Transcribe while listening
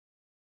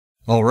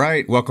All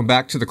right. Welcome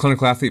back to the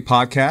Clinical Athlete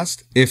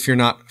Podcast. If you're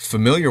not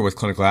familiar with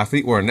Clinical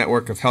Athlete, we're a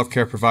network of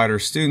healthcare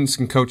providers, students,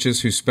 and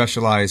coaches who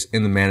specialize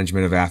in the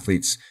management of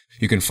athletes.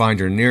 You can find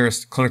your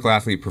nearest clinical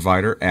athlete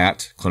provider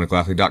at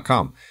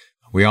clinicalathlete.com.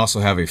 We also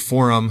have a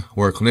forum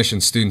where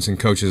clinicians, students, and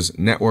coaches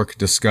network,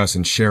 discuss,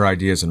 and share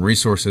ideas and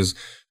resources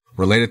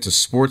related to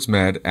sports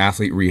med,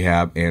 athlete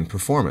rehab, and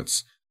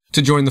performance.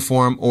 To join the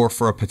forum or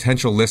for a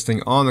potential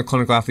listing on the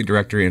Clinical Athlete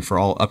Directory and for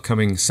all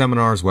upcoming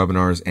seminars,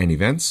 webinars, and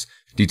events,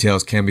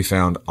 details can be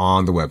found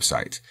on the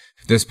website.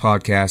 This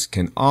podcast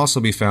can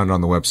also be found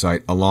on the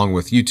website along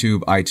with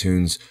YouTube,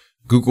 iTunes,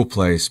 Google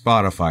Play,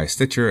 Spotify,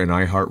 Stitcher, and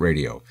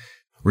iHeartRadio.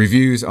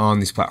 Reviews on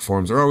these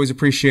platforms are always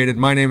appreciated.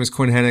 My name is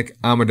Quinn Hennick.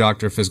 I'm a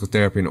doctor of physical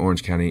therapy in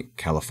Orange County,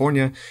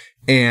 California,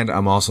 and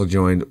I'm also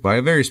joined by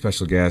a very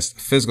special guest,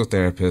 physical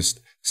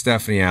therapist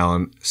Stephanie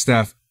Allen.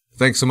 Steph,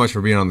 thanks so much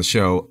for being on the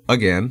show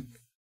again.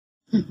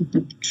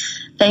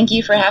 Thank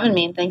you for having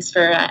me, and thanks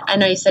for. I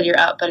know you said you're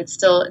up, but it's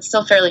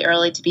still fairly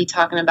early to be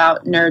talking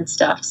about nerd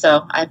stuff.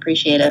 So I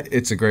appreciate it.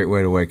 It's a great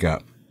way to wake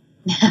up.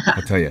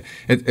 I'll tell you,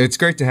 it's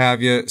great to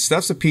have you.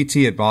 Steph's a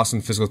PT at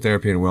Boston Physical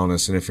Therapy and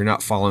Wellness, and if you're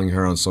not following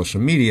her on social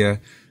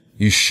media,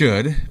 you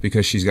should,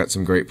 because she's got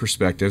some great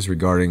perspectives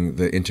regarding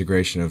the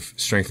integration of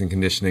strength and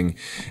conditioning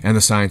and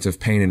the science of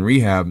pain and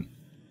rehab.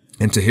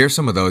 And to hear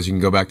some of those, you can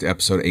go back to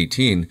episode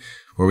 18,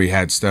 where we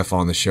had Steph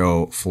on the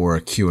show for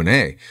a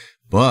Q&A.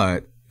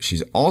 But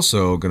she's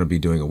also going to be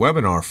doing a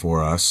webinar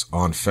for us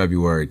on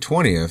February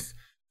 20th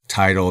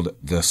titled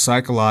The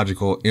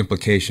Psychological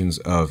Implications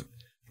of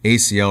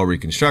ACL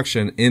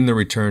Reconstruction in the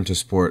Return to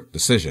Sport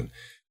Decision,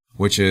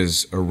 which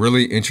is a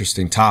really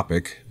interesting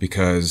topic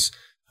because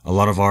a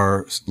lot of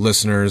our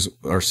listeners,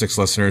 our 6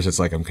 listeners, it's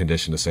like I'm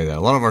conditioned to say that,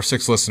 a lot of our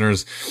 6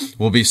 listeners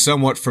will be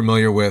somewhat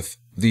familiar with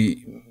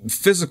the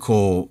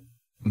physical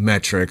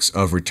metrics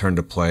of return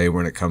to play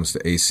when it comes to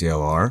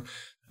ACLR.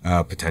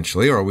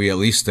 Potentially, or we at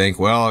least think,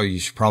 well, you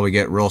should probably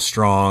get real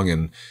strong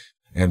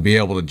and be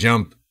able to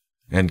jump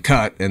and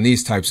cut and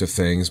these types of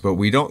things, but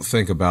we don't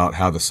think about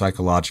how the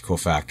psychological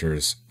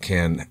factors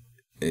can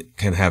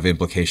have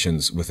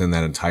implications within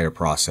that entire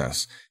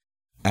process.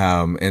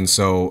 And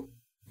so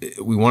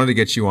we wanted to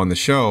get you on the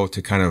show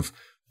to kind of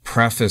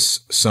preface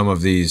some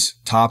of these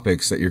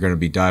topics that you're going to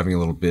be diving a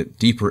little bit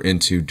deeper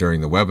into during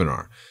the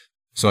webinar.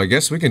 So I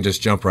guess we can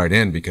just jump right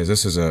in because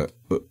this is a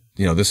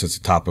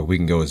topic we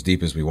can go as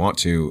deep as we want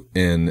to.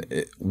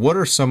 And what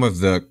are some of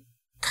the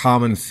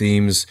common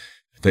themes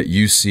that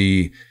you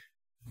see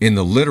in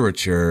the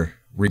literature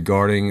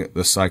regarding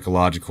the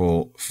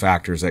psychological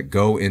factors that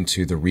go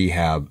into the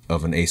rehab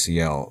of an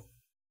ACL?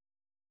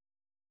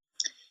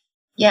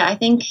 Yeah, I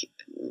think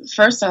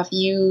first off,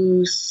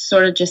 you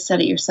sort of just said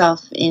it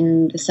yourself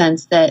in the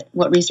sense that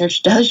what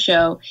research does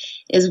show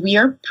is we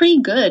are pretty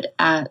good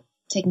at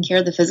taking care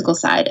of the physical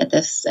side at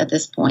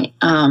this point.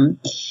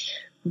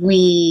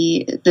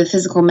 The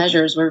physical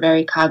measures, we're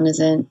very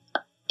cognizant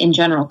in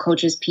general.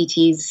 Coaches,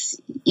 PTs,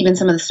 even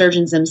some of the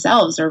surgeons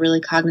themselves are really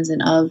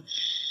cognizant of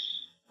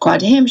quad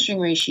to hamstring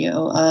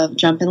ratio, of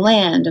jump and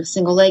land, of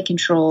single leg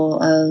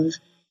control, of,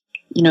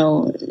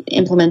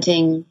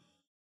 implementing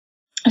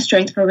a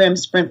strength program,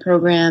 sprint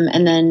program,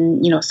 and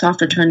then, soft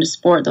return to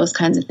sport, those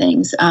kinds of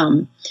things.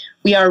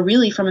 We are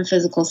really, from a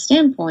physical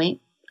standpoint,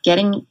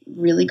 getting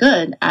really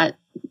good at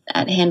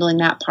handling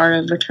that part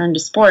of return to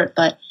sport,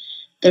 but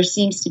there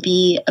seems to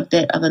be a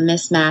bit of a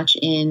mismatch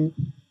in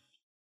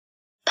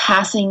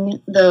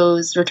passing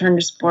those return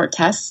to sport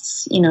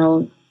tests,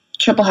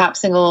 triple hop,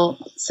 single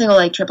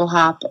leg, triple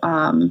hop,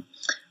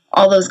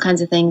 all those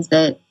kinds of things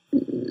that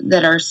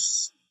are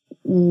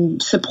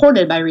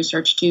supported by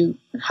research to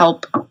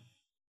help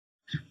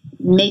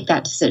make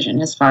that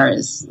decision as far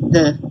as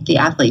the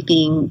athlete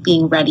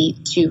being ready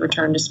to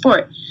return to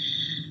sport.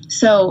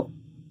 So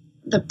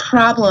the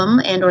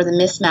problem and or the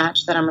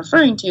mismatch that I'm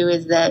referring to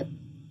is that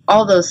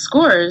all those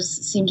scores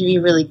seem to be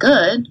really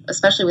good,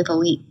 especially with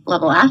elite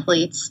level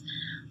athletes,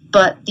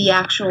 but the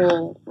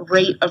actual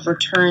rate of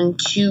return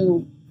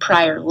to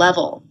prior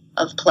level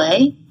of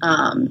play,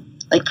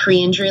 like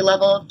pre-injury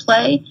level of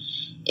play,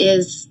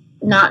 is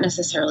not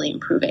necessarily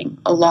improving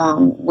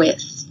along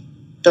with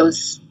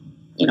those,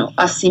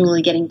 us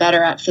seemingly getting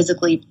better at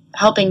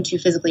helping to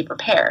physically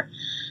prepare.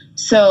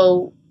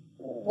 So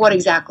what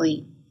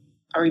exactly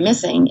are we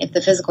missing if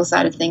the physical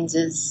side of things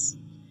is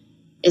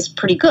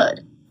pretty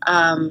good?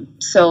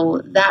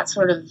 So that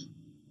sort of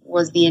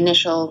was the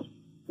initial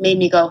made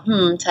me go,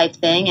 type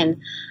thing. And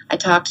I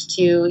talked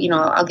to,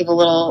 I'll give a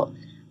little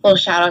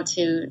shout out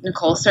to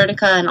Nicole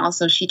Sertica, and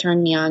also she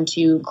turned me on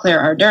to Claire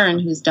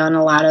Ardern, who's done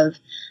a lot of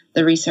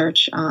the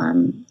research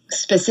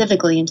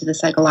specifically into the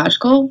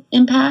psychological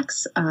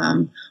impacts,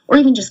 or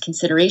even just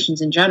considerations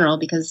in general,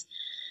 because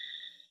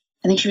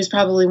I think she was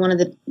probably one of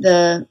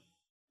the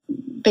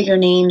bigger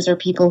names or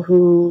people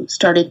who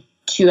started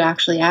to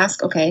actually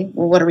ask, okay,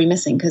 well, what are we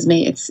missing? Because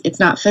it's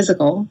not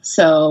physical.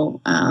 So,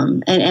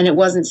 and it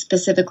wasn't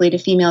specifically to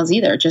females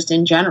either, just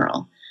in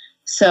general.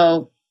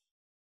 So,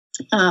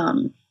 I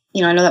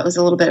know that was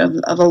a little bit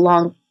of a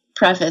long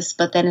preface,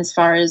 but then as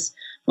far as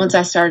once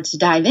I started to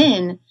dive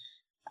in,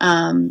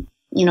 I'm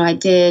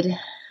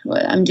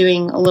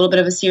doing a little bit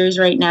of a series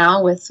right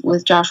now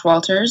with Josh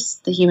Walters,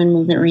 the Human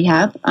Movement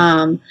Rehab.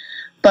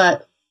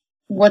 But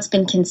what's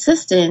been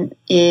consistent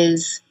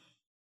is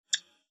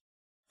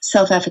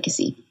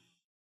self-efficacy.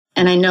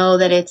 And I know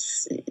that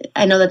it's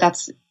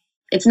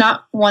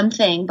not one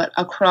thing, but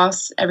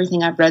across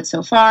everything I've read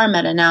so far,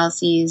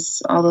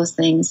 meta-analyses, all those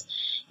things,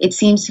 it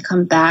seems to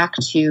come back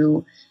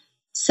to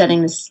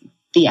setting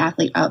the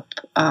athlete up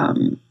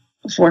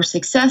for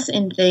success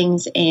in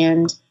things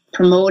and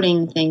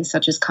promoting things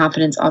such as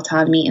confidence,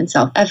 autonomy, and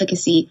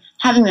self-efficacy,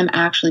 having them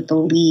actually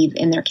believe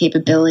in their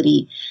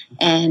capability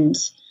and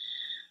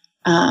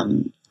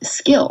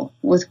skill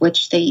with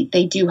which they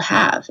do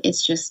have.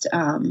 It's just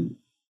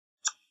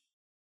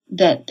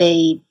that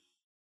they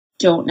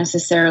don't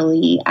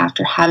necessarily,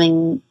 after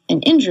having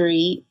an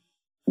injury,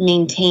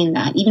 maintain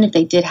that, even if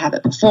they did have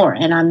it before.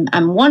 And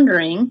I'm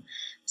wondering,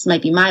 this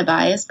might be my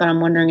bias, but I'm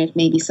wondering if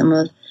maybe some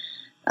of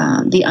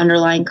the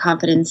underlying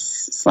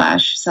confidence /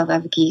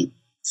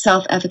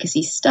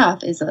 self-efficacy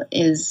stuff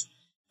is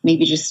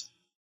maybe just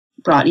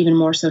brought even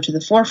more so to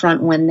the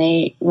forefront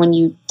when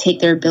you take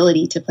their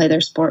ability to play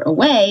their sport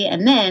away,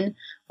 and then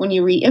when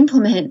you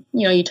re-implement,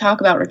 you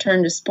talk about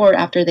return to sport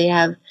after they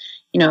have,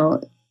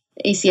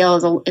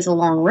 ACL is a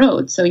long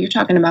road. So you're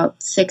talking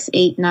about 6,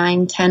 8,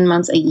 9, 10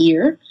 months, a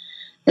year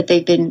that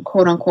they've been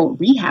quote unquote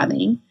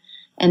rehabbing,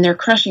 and they're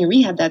crushing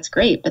rehab. That's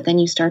great. But then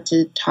you start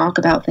to talk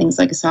about things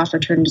like a soft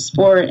return to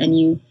sport, and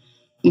you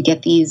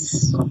get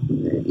these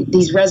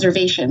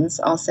reservations,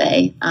 I'll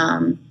say.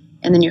 And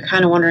then you're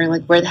kind of wondering,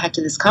 like, where the heck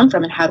did this come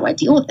from and how do I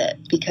deal with it?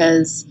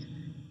 Because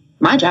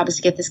my job is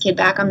to get this kid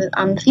back on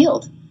the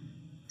field.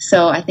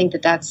 So I think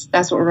that's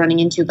what we're running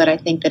into. But I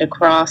think that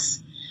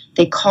across,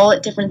 they call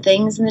it different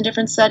things in the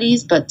different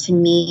studies, but to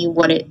me,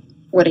 what it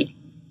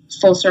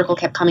full circle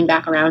kept coming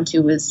back around to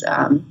was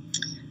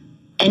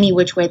any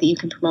which way that you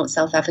can promote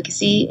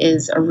self-efficacy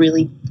is a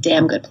really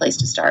damn good place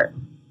to start.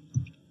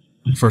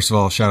 First of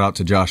all, shout out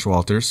to Josh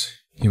Walters,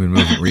 Human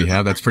Movement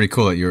Rehab. That's pretty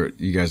cool that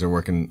you guys are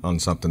working on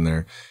something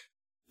there.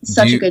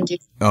 Such a good dude.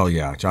 Oh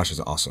yeah, Josh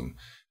is awesome.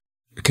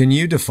 Can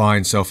you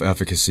define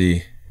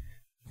self-efficacy,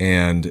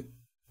 and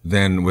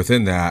then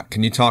within that,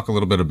 can you talk a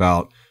little bit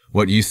about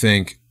what you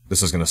think?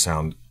 This is going to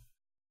sound,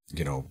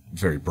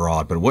 very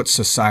broad, but what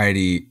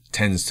society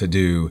tends to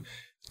do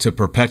to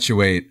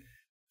perpetuate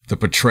the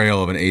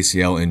portrayal of an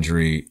ACL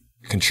injury,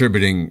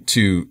 contributing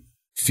to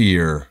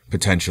fear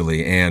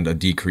potentially and a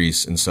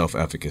decrease in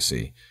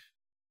self-efficacy?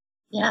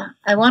 Yeah,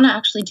 I want to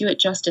actually do it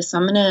justice. So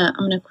I'm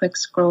gonna quick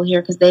scroll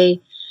here because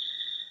they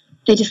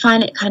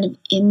define it kind of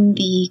in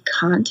the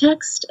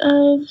context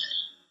of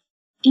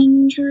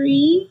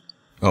injury.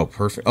 Oh,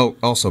 perfect. Oh,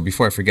 also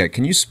before I forget,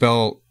 can you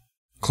spell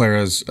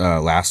Clara's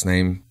last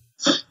name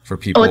for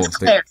people? Oh, it's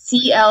Claire,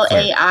 Claire,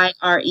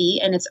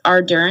 and it's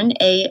Ardern,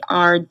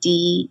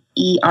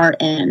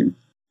 Ardern.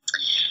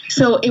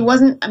 So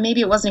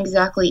maybe it wasn't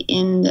exactly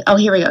in. Oh,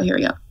 here we go.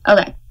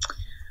 Okay.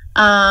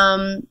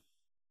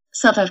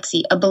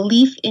 Self-efficacy, a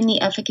belief in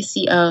the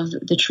efficacy of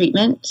the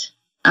treatment.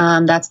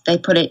 They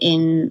put it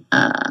in.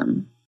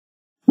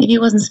 Maybe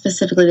it wasn't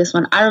specifically this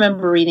one. I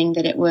remember reading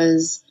that it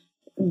was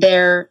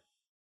their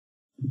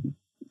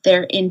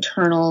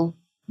internal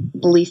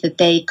belief that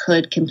they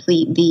could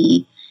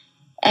complete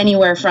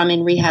anywhere from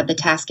in rehab the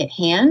task at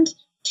hand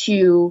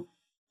to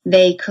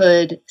they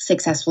could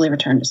successfully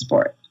return to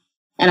sport.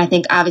 And I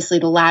think obviously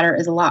the latter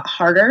is a lot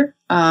harder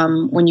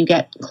when you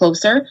get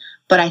closer.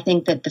 But I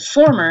think that the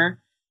former,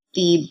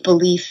 the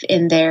belief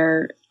in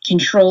their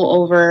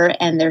control over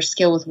and their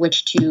skill with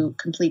which to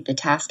complete the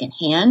task at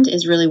hand,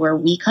 is really where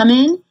we come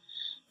in.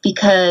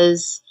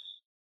 Because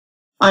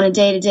on a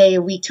day-to-day,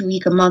 a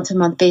week-to-week, a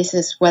month-to-month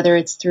basis, whether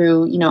it's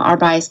through, our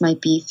bias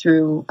might be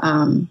through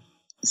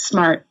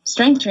smart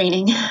strength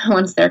training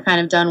once they're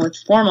kind of done with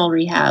formal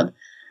rehab,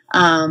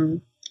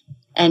 and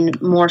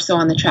more so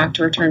on the track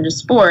to return to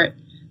sport.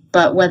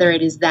 But whether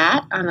it is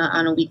that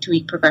on a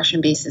week-to-week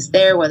progression basis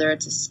there, whether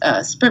it's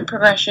a sprint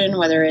progression,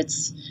 whether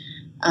it's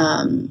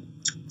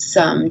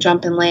some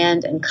jump and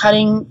land and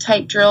cutting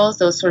type drills,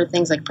 those sort of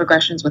things, like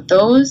progressions with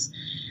those,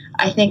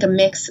 I think a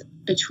mix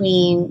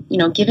between,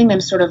 giving them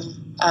sort of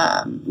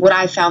what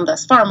I found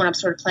thus far and what I'm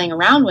sort of playing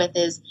around with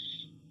is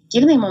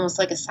giving them almost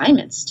like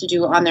assignments to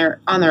do on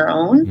their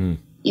own,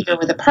 either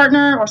with a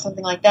partner or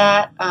something like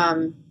that,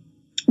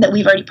 that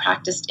we've already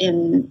practiced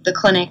in the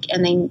clinic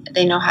and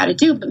they know how to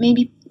do, but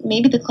maybe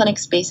the clinic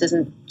space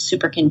isn't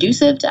super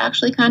conducive to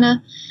actually kind of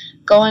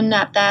going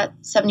at that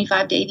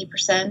 75 to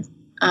 80%,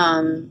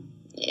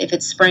 if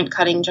it's sprint,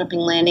 cutting, jumping,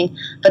 landing,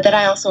 but that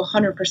I also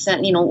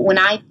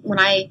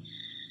 100%,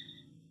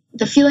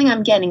 the feeling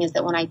I'm getting is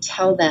that when I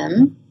tell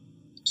them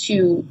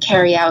to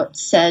carry out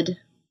said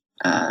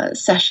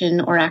session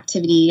or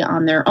activity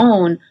on their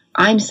own,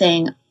 I'm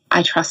saying,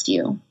 I trust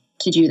you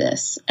to do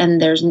this.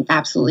 And there's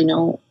absolutely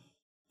no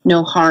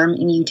harm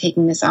in you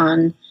taking this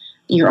on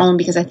your own,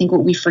 because I think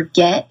what we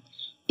forget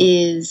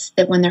is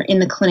that when they're in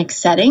the clinic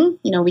setting,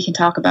 we can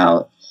talk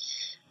about,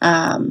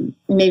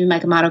 maybe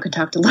Mike Amato could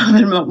talk a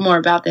little bit more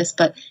about this,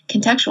 but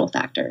contextual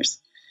factors.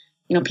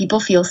 people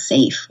feel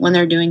safe when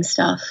they're doing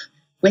stuff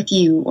with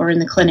you or in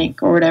the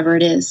clinic or whatever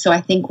it is. So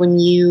I think when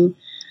you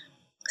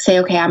say,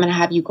 okay, I'm going to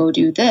have you go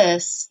do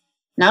this,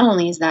 not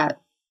only is that,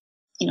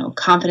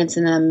 confidence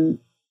in them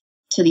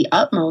to the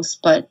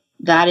utmost, but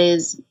that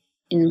is,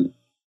 in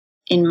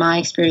my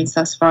experience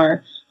thus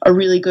far, a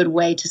really good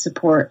way to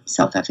support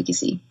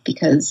self-efficacy,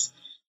 because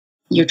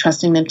you're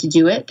trusting them to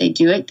do it. They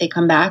do it, they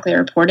come back, they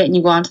report it, and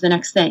you go on to the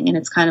next thing. And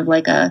it's kind of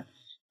like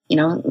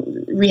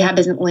rehab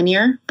isn't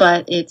linear,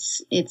 but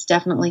it's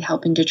definitely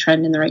helping to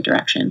trend in the right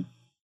direction.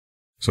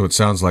 So it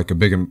sounds like a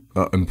big,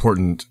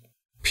 important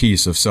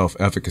piece of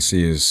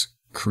self-efficacy is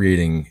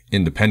creating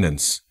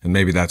independence. And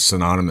maybe that's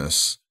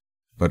synonymous,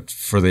 but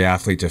for the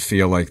athlete to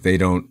feel like they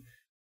don't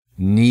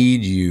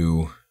need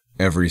you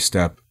every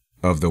step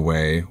of the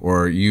way,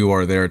 or you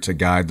are there to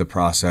guide the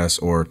process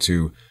or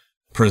to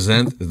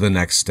present the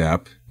next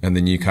step, and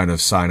then you kind of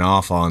sign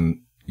off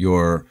on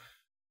your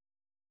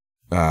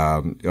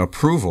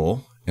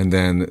approval, and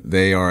then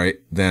they are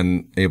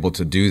then able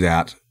to do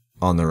that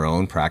on their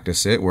own,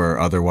 practice it, where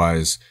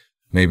otherwise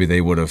maybe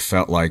they would have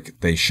felt like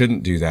they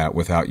shouldn't do that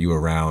without you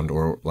around,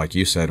 or like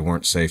you said,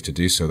 weren't safe to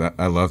do so. That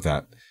I love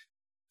that.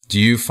 Do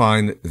you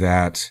find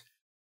that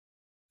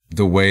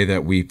the way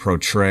that we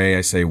portray,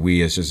 I say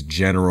we as just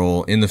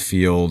general in the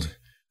field,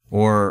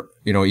 or,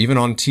 even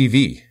on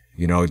TV,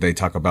 they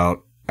talk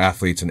about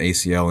athletes and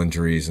ACL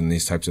injuries and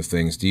these types of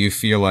things. Do you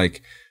feel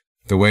like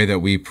the way that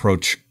we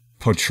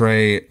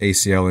portray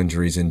ACL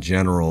injuries in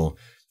general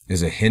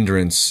is a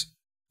hindrance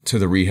to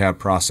the rehab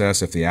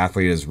process if the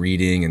athlete is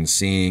reading and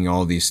seeing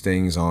all these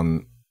things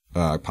on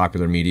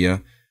popular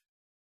media?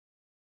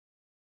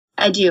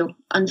 I do,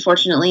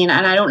 unfortunately. And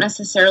I don't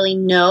necessarily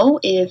know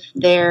if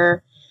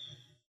there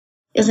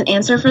is an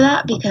answer for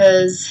that,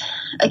 because,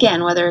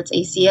 again, whether it's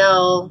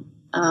ACL,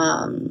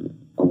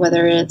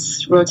 whether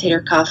it's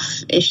rotator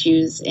cuff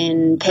issues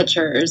in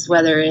pitchers,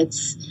 whether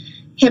it's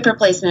hip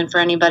replacement for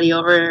anybody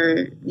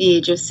over the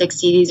age of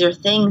 60, these are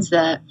things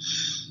that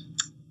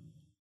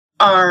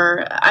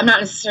I'm not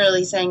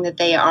necessarily saying that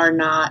they are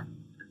not,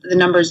 the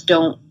numbers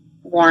don't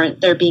warrant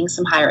there being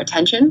some higher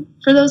attention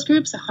for those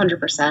groups,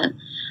 100%.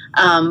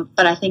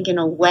 But I think in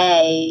a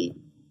way,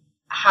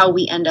 how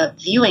we end up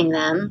viewing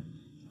them,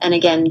 and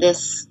again,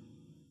 this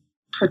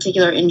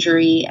particular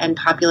injury and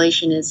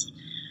population is,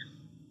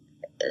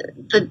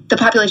 the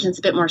population that's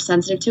a bit more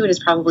sensitive to it is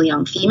probably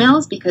young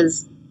females,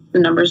 because the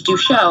numbers do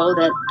show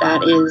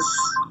that is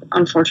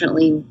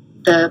unfortunately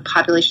the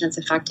population that's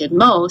affected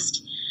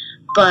most.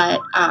 But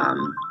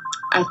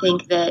I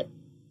think that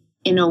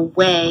in a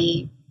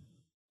way,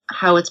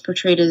 how it's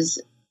portrayed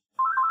is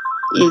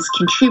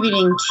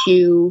contributing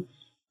to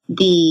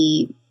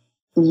the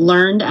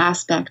learned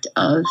aspect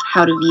of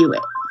how to view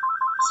it.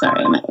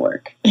 Sorry, I'm at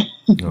work.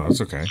 No,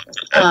 that's okay.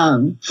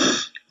 And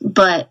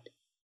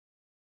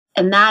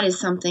that is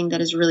something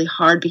that is really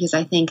hard, because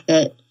I think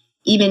that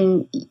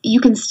even you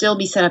can still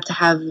be set up to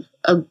have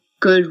a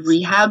good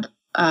rehab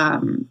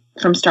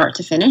from start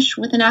to finish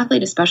with an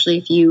athlete, especially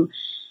if you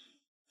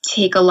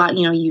take a lot,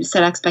 you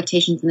set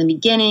expectations in the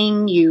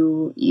beginning,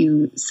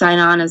 you sign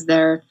on as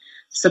their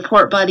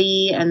support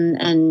buddy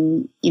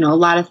and a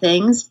lot of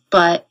things.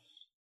 But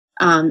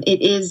that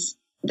is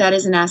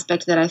an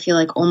aspect that I feel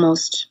like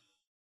almost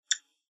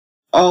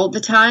all the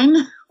time,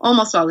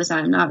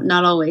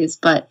 not always,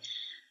 but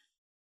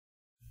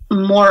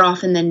more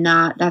often than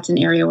not, that's an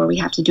area where we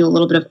have to do a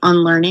little bit of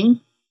unlearning.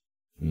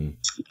 And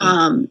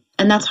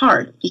that's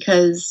hard,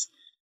 because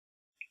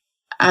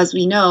as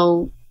we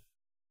know,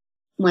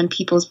 when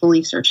people's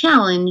beliefs are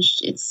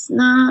challenged, it's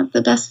not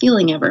the best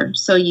feeling ever.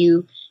 So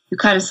you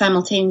kind of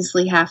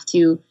simultaneously have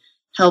to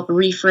help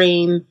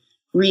reframe,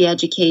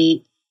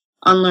 re-educate,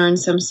 unlearn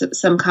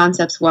some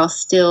concepts while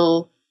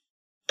still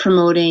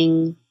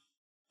promoting,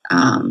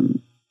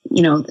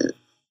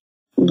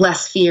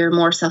 less fear,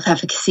 more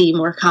self-efficacy,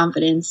 more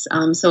confidence.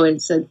 So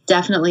it's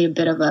definitely a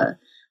bit of a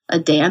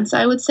dance,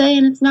 I would say.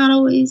 And it's not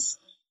always,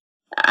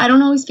 I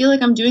don't always feel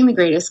like I'm doing the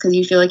greatest, because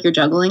you feel like you're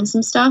juggling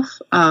some stuff.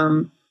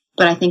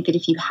 But I think that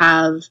if you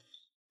have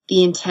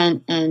the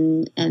intent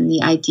and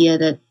the idea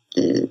that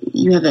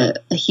you have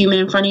a human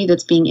in front of you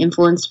that's being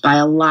influenced by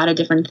a lot of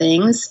different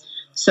things.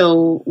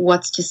 So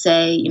what's to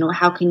say,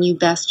 how can you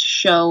best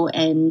show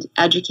and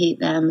educate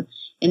them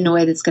in a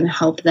way that's going to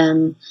help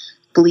them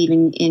believe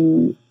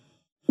in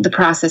the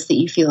process that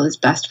you feel is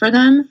best for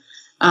them.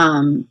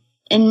 And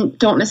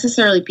don't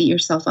necessarily beat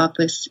yourself up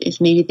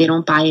if maybe they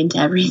don't buy into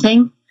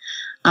everything.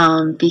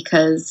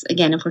 Because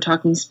again, if we're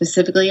talking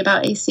specifically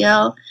about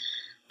ACL,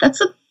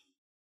 that's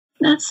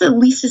at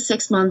least a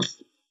 6-month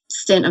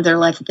stint of their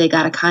life that they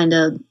got to kind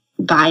of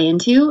buy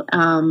into,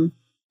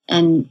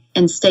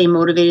 and stay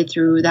motivated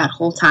through that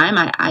whole time.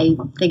 I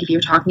think if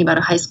you're talking about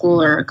a high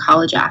school or a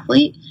college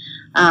athlete,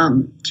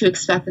 to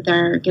expect that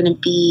they're going to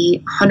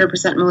be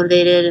 100%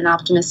 motivated and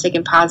optimistic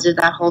and positive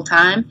that whole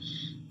time,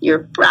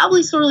 you're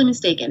probably sorely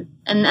mistaken,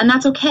 and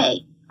that's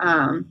okay.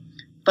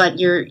 But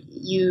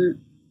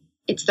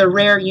it's the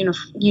rare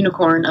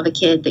unicorn of a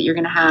kid that you're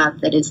going to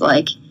have that is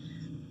like,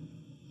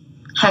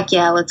 heck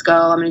yeah, let's go.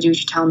 I'm going to do what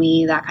you tell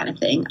me, that kind of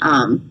thing.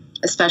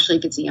 especially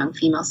if it's a young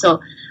female. So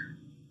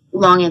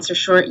long answer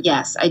short,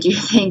 yes, I do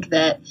think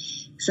that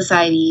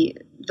society,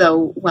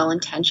 though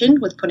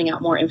well-intentioned with putting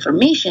out more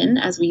information,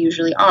 as we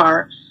usually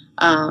are,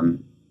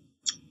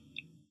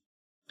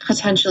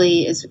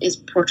 potentially is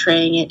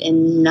portraying it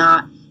in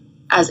not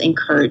as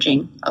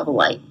encouraging of a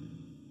light.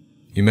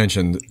 You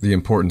mentioned the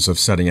importance of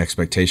setting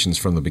expectations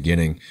from the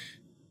beginning.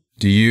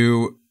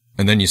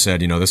 And then you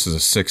said, this is a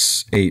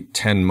 6, 8,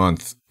 10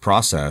 month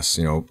process,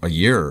 a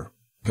year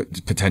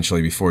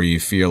potentially before you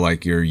feel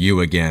like you're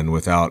you again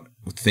without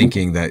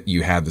thinking that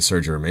you had the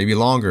surgery, or maybe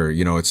longer,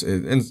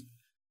 and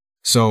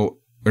so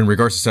in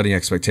regards to setting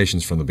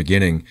expectations from the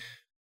beginning,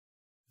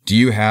 do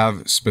you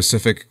have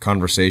specific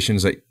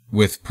conversations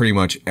with pretty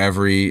much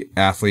every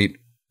athlete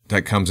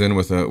that comes in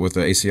with a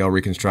ACL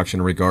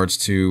reconstruction in regards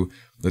to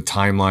the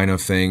timeline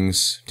of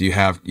things? Do you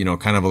have,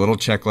 kind of a little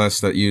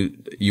checklist that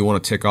you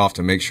want to tick off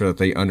to make sure that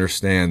they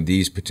understand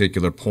these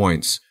particular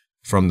points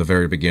from the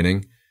very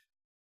beginning?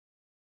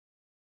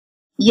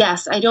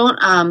 Yes, I don't.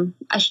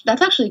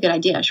 That's actually a good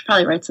idea. I should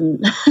probably write some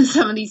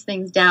of these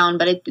things down.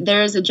 But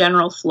there is a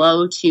general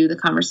flow to the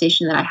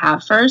conversation that I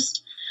have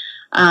first.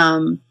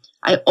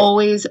 I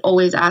always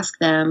ask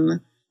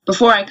them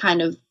before I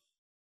kind of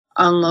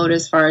unload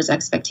as far as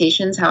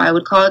expectations, how I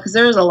would call it, because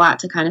there is a lot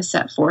to kind of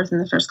set forth in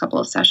the first couple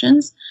of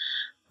sessions.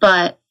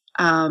 But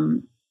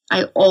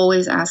I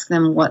always ask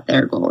them what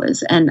their goal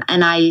is, and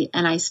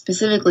I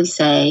specifically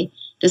say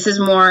this is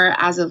more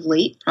as of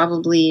late,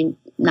 probably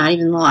not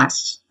even the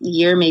last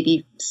year,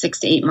 maybe 6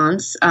 to 8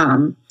 months.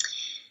 And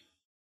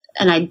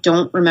I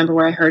don't remember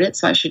where I heard it,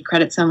 so I should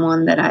credit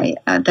someone that I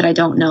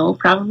don't know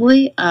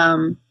probably.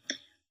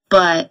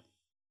 But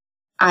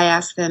I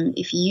asked them,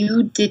 if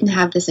you didn't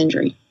have this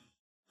injury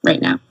right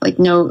now,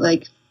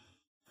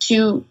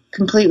 two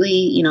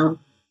completely,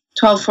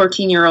 12,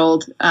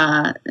 14-year-old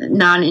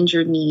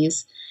non-injured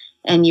knees,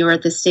 and you were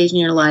at this stage in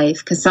your life,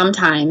 because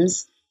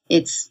sometimes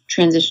it's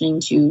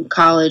transitioning to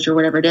college or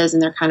whatever it is,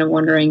 and they're kind of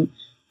wondering,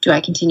 do I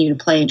continue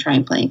to play and try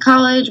and play in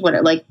college?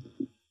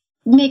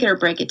 Make it or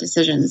break it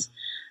decisions.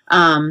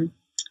 I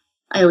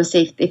always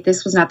say, if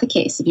this was not the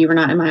case, if you were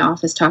not in my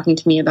office talking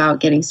to me about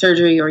getting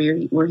surgery, or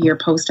you were here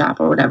post-op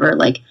or whatever,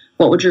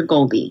 what would your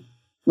goal be?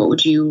 What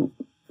would you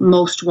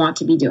most want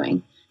to be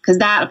doing? Because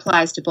that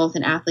applies to both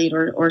an athlete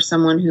or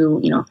someone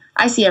who,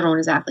 I see everyone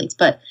as athletes,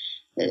 but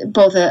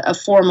both a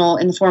formal,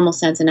 in the formal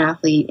sense, an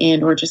athlete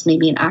and or just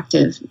maybe an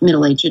active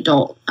middle-aged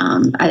adult.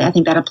 I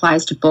think that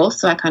applies to both.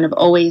 So I kind of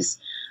always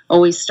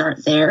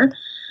start there.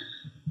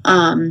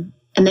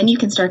 And then you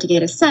can start to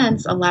get a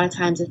sense, a lot of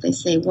times, if they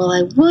say, well,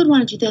 I would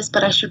want to do this,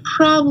 but I should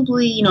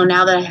probably,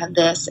 now that I have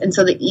this. And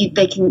so that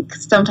they can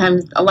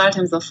sometimes, a lot of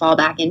times they'll fall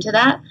back into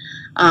that.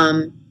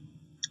 And,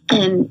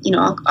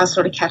 I'll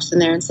sort of catch them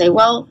there and say,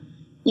 well,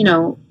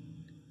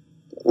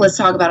 let's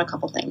talk about a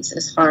couple things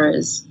as far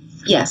as,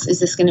 yes, is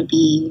this going to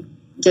be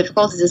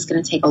difficult? Is this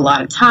going to take a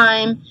lot of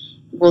time?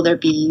 Will there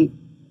be,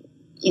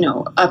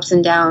 ups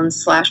and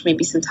downs /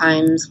 maybe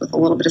sometimes with a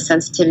little bit of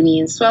sensitivity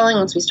and swelling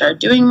once we start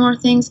doing more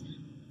things?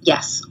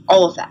 Yes,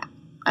 all of that.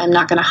 I'm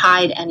not going to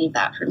hide any of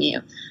that from you.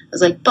 I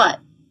was like, but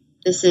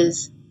this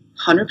is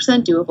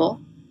 100%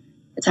 doable.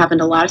 It's happened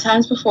a lot of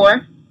times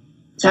before.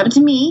 It's happened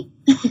to me.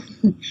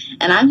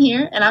 And I'm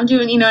here and I'm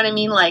doing, you know what I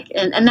mean?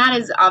 And that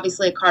is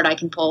obviously a card I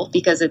can pull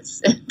because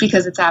it's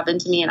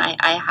happened to me. And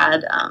I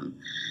had,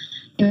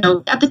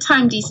 at the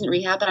time, decent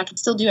rehab, but I can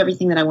still do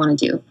everything that I want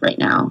to do right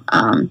now.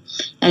 And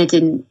it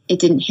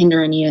didn't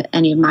hinder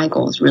any of my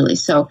goals, really.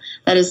 So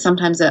that is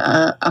sometimes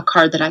a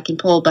card that I can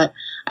pull, but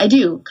I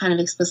do kind of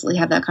explicitly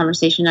have that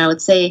conversation. I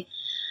would say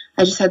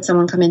I just had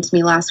someone come into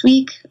me last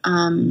week,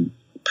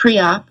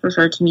 pre-op,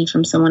 referred to me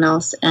from someone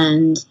else,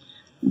 and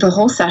the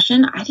whole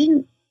session, I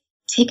didn't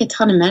take a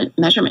ton of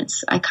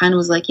measurements. I kind of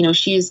was like,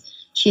 she is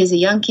a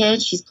young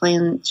kid. She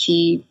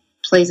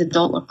plays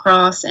adult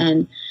lacrosse,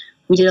 and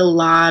we did a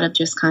lot of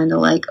just kind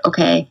of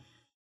okay,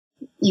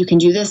 you can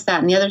do this,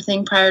 that, and the other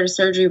thing prior to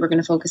surgery. We're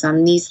going to focus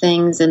on these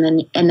things. And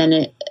then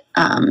it,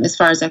 as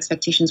far as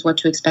expectations, what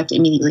to expect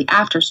immediately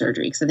after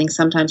surgery. Because I think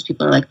sometimes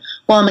people are like,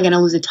 well, am I going to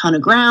lose a ton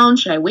of ground?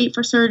 Should I wait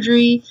for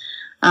surgery?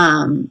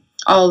 All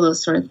of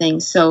those sort of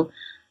things. So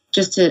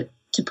just to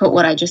put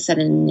what I just said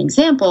in an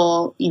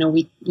example,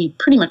 we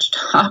pretty much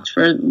talked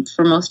for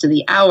most of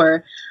the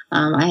hour.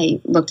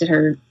 I looked at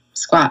her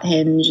squat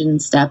hinge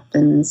and step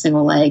and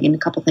single leg and a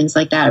couple things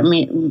like that.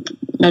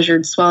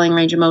 Measured swelling,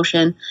 range of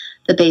motion,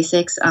 the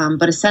basics.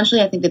 But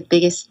essentially, I think the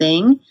biggest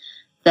thing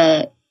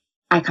that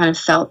I kind of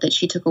felt that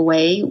she took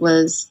away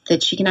was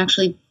that she can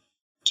actually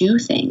do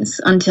things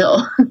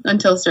until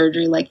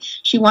surgery.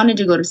 She wanted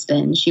to go to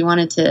spin. She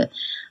wanted to,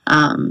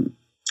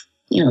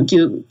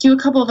 do a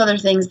couple of other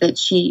things that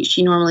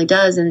she normally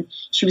does. And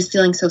she was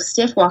feeling so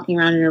stiff walking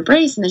around in her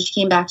brace. And then she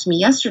came back to me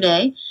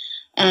yesterday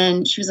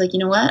and she was like, you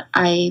know what?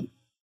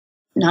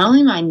 Not only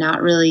am I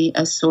not really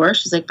as sore,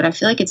 she's like, but I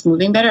feel like it's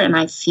moving better and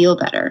I feel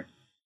better.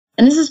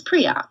 And this is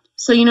pre-op.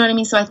 So you know what I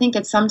mean? So I think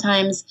that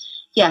sometimes,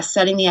 yes,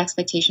 setting the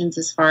expectations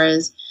as far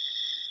as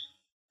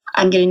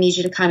I'm going to need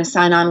you to kind of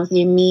sign on with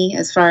me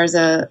as far as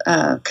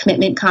a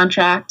commitment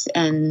contract,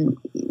 and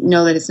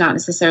know that it's not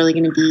necessarily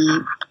going to be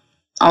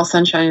all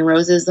sunshine and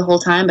roses the whole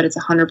time, but it's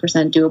 100%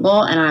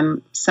 doable, and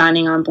I'm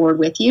signing on board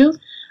with you.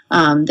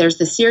 There's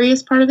the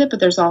serious part of it, but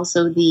there's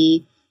also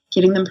the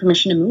giving them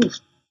permission to move,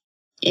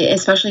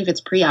 especially if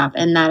it's pre-op.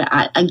 And that,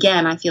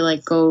 I feel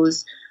like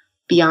goes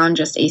beyond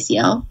just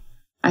ACL.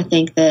 I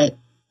think that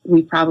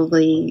we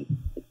probably,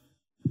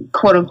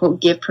 quote unquote,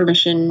 give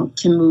permission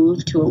to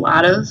move to a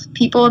lot of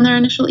people in their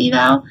initial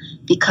eval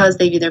because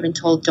they've either been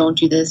told, don't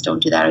do this,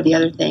 don't do that, or the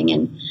other thing.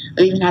 And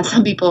I've even had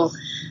some people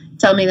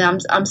tell me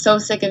that I'm so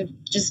sick of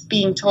just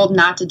being told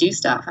not to do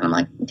stuff. And I'm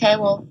like, okay,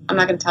 well, I'm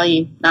not going to tell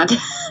you not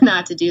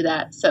to do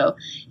that. So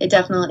it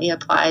definitely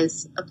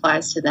applies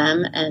to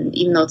them. And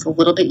even though it's a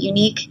little bit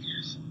unique,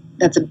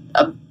 that's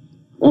a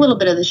little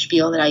bit of the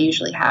spiel that I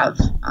usually have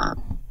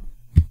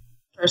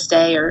first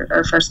day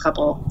or first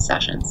couple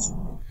sessions.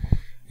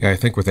 Yeah, I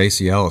think with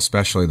ACL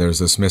especially, there's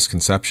this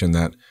misconception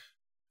that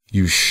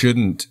you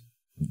shouldn't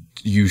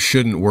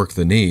work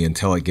the knee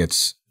until it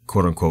gets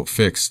quote unquote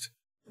fixed.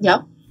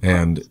 Yep.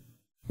 And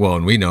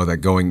we know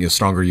that the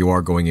stronger you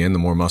are going in, the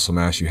more muscle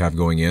mass you have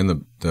going in,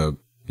 the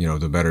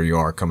better you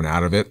are coming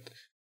out of it.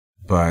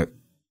 But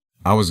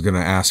I was going to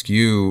ask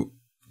you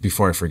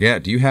before I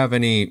forget, do you have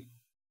any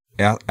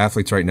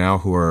athletes right now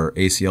who are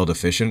ACL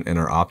deficient and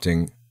are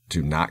opting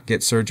to not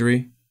get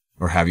surgery?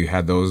 Or have you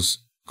had those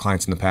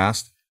clients in the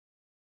past?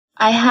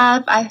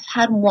 I've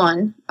had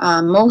one.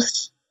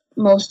 Most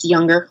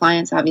younger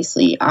clients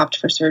obviously opt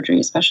for surgery,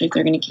 especially if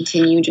they're going to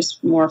continue,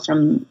 just more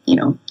from,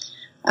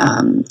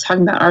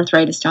 talking about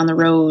arthritis down the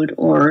road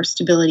or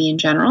stability in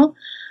general.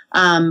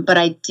 But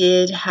I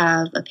did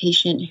have a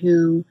patient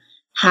who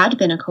had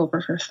been a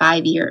Cobra for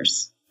 5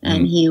 years,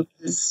 and he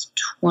was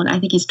I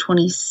think he's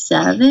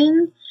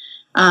 27.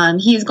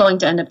 He's going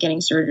to end up getting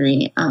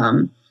surgery.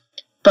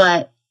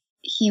 But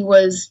he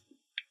was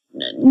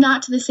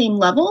not to the same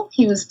level.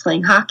 He was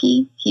playing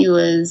hockey. He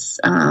was,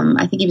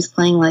 I think he was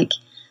playing like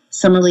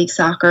summer league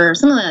soccer or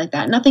something like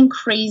that. Nothing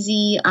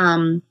crazy,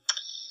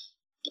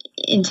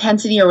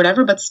 intensity or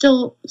whatever, but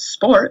still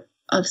sport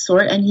of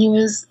sort. And he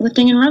was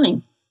lifting and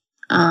running.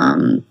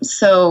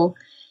 So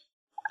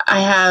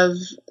I have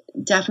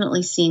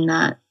definitely seen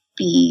that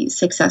be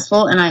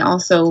successful. And I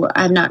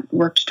have not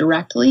worked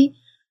directly,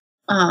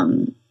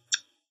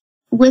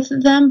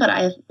 with them, but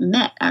I have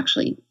met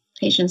actually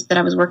patients that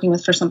I was working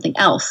with for something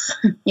else,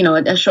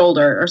 a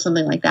shoulder or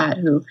something like that,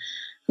 who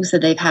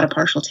said they've had a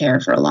partial tear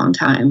for a long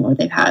time, or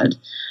they've had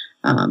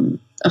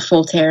a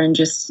full tear and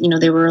just,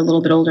 they were a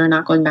little bit older and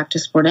not going back to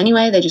sport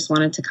anyway. They just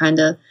wanted to kind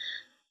of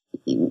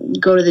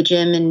go to the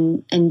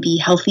gym and be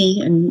healthy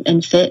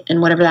and fit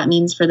and whatever that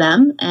means for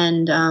them.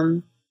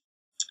 And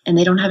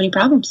they don't have any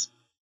problems.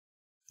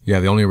 Yeah.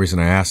 The only reason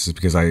I asked is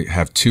because I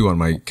have two on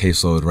my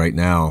caseload right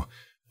now,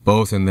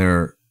 both in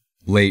their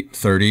late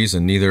 30s,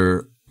 and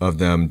neither of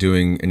them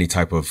doing any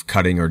type of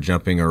cutting or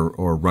jumping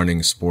or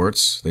running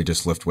sports. They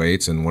just lift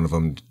weights, and one of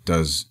them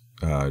does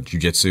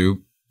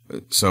jiu-jitsu.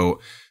 So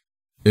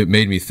it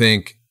made me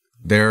think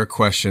their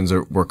questions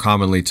were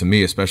commonly to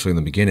me, especially in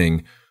the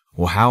beginning,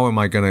 well, how am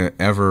I going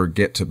to ever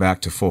get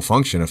back to full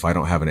function if I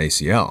don't have an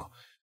ACL?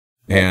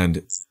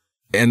 And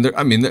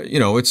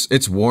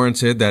it's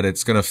warranted that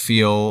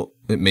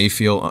it may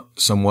feel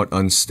somewhat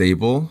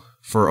unstable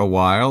for a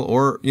while,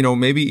 or,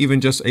 maybe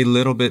even just a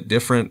little bit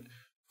different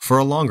for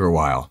a longer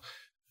while.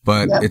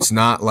 But It's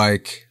not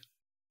like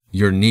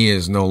your knee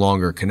is no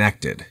longer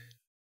connected,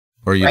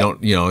 or you don't,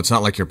 it's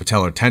not like your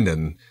patellar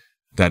tendon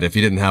that if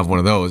you didn't have one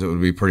of those, it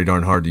would be pretty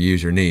darn hard to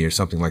use your knee or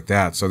something like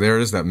that. So there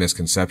is that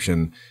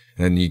misconception.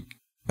 And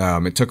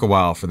it took a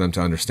while for them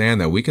to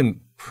understand that we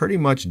can pretty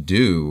much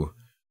do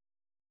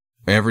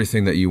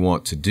everything that you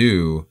want to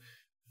do,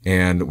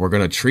 and we're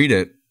going to treat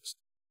it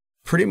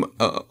pretty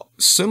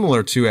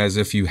similar to as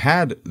if you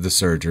had the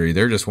surgery.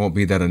 There just won't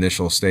be that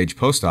initial stage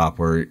post-op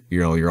where,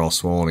 you're all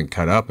swollen and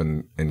cut up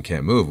and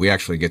can't move. We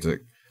actually get to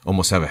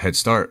almost have a head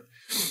start.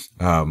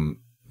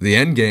 The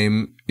end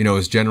game,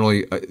 is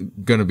generally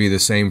going to be the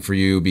same for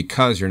you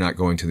because you're not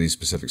going to these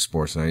specific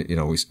sports. And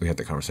we had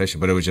the conversation,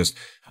 but it was just,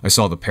 I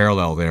saw the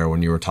parallel there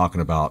when you were talking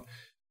about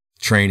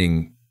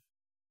training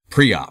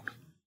pre-op.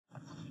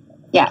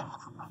 Yeah.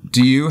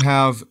 Do you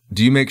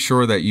make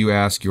sure that you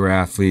ask your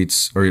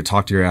athletes, or you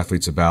talk to your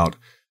athletes about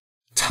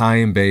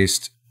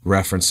time-based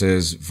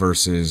references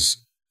versus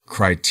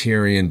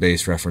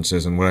criterion-based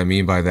references? And what I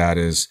mean by that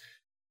is,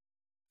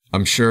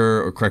 I'm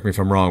sure, or correct me if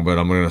I'm wrong, but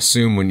I'm going to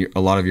assume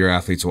a lot of your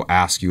athletes will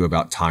ask you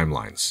about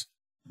timelines.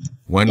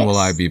 When will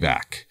I be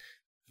back?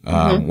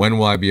 When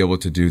will I be able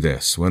to do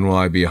this? When will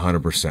I be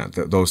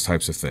 100%? Those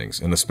types of things.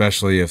 And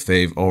especially if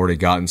they've already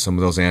gotten some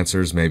of those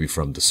answers, maybe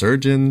from the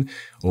surgeon,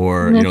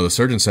 or, the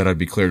surgeon said I'd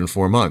be cleared in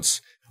 4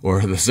 months,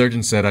 or the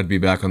surgeon said I'd be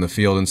back on the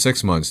field in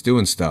 6 months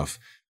doing stuff.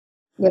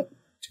 Yep.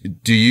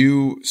 Do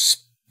you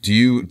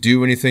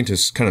do anything to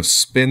kind of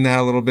spin that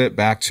a little bit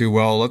back to,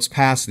 well, let's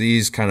pass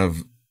these kind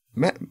of,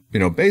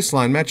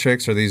 baseline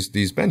metrics or these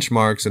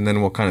benchmarks, and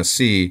then we'll kind of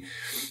see,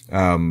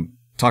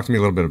 talk to me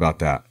a little bit about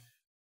that.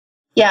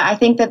 Yeah, I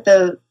think that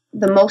the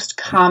most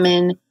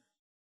common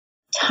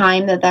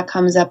time that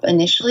comes up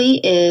initially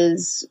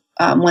is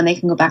when they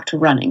can go back to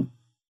running.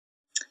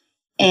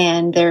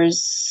 And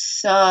there's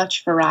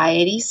such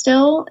variety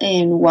still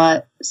in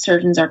what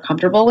surgeons are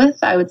comfortable with.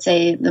 I would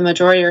say the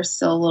majority are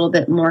still a little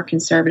bit more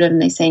conservative,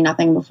 and they say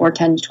nothing before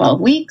 10 to 12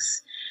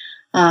 weeks.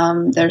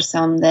 There's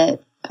some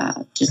that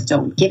just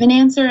don't give an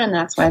answer, and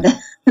that's why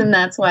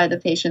the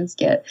patients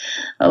get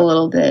a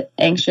little bit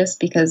anxious,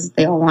 because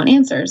they all want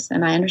answers,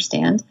 and I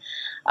understand.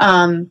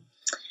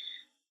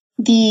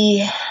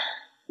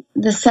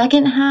 The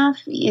second half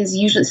is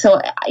usually,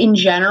 so in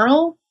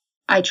general,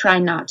 I try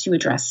not to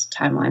address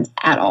timelines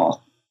at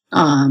all.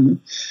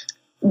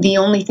 The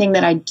only thing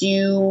that I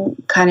do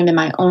kind of in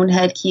my own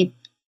head keep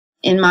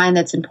in mind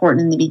that's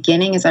important in the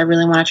beginning is I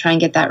really want to try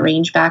and get that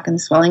range back and the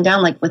swelling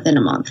down, like within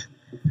a month.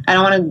 I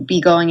don't want to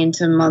be going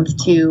into month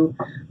 2,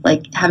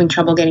 like having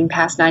trouble getting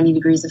past 90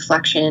 degrees of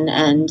flexion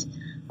and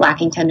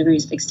lacking 10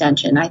 degrees of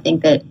extension. I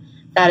think that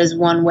is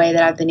one way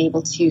that I've been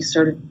able to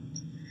sort of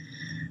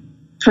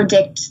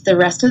predict the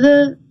rest of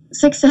the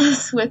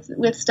success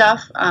with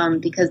stuff,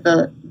 because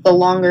the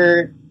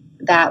longer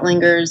that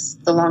lingers,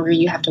 the longer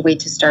you have to wait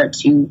to start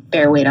to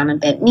bear weight on a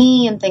bent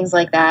knee and things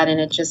like that. And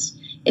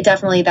it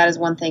definitely, that is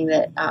one thing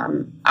that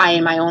I,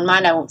 in my own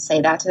mind, I won't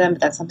say that to them,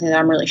 but that's something that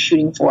I'm really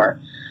shooting for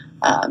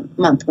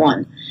month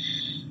 1.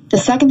 The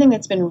second thing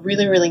that's been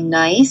really, really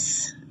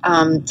nice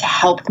to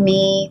help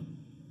me,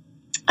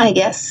 I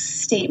guess,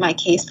 state my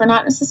case for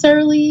not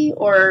necessarily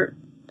or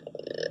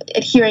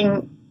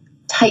adhering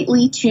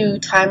tightly to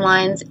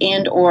timelines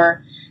and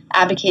or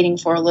advocating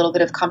for a little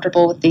bit of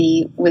comfortable with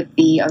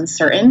the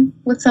uncertain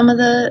with some of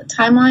the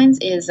timelines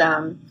is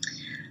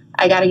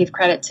I got to give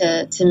credit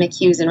to Mick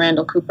Hughes and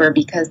Randall Cooper,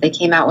 because they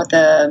came out with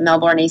the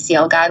Melbourne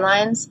ACL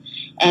guidelines,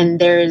 and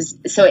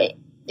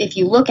if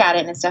you look at it,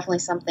 and it's definitely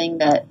something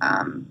that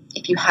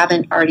if you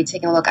haven't already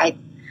taken a look,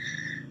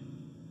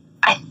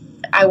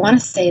 I want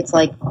to say it's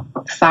like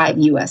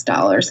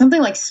 $5,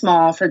 something like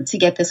small to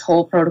get this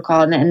whole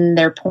protocol. And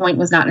their point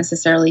was not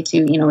necessarily to,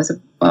 it was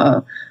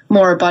a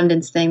more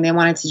abundance thing. They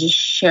wanted to just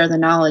share the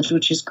knowledge,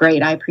 which is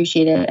great. I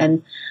appreciate it.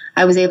 And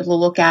I was able to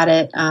look at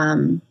it.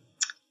 And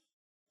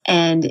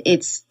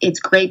it's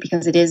great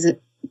because it is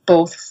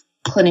both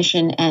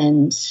clinician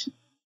and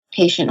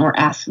patient or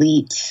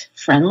athlete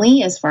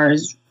friendly as far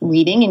as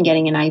reading and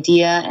getting an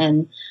idea.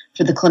 And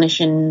for the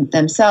clinician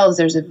themselves,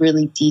 there's a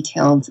really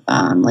detailed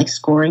like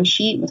scoring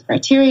sheet with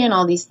criteria and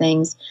all these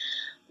things,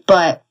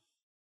 but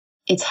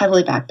it's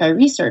heavily backed by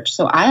research.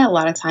 So a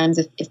lot of times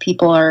if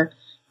people are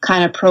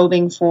kind of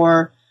probing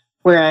for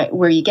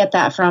where you get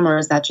that from, or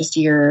is that just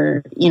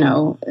are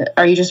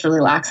you just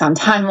really lax on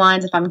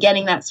timelines? If I'm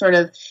getting that sort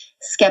of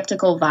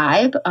skeptical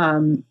vibe,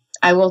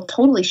 I will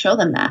totally show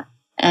them that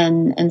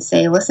and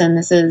say, listen,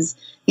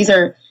 these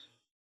are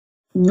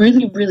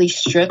really, really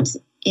strict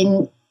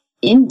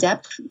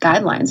in-depth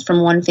guidelines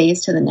from one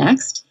phase to the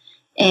next.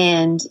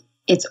 And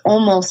it's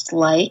almost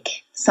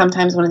like,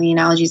 sometimes one of the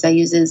analogies I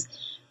use is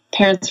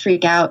parents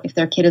freak out if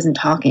their kid isn't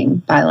talking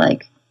by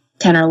like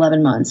 10 or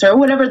 11 months or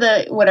whatever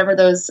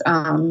those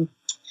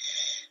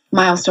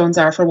milestones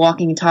are for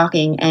walking and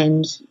talking.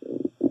 And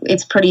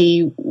it's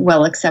pretty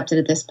well accepted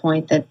at this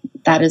point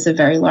that is a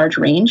very large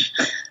range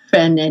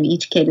and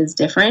each kid is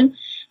different.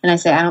 And I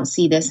say, I don't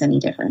see this any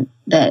different,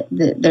 that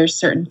there's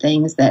certain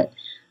things that,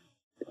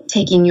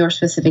 taking your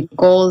specific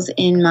goals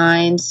in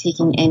mind,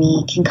 taking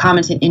any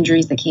concomitant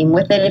injuries that came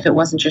with it, if it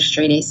wasn't just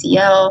straight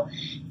ACL,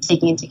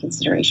 taking into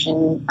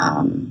consideration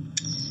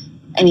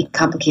any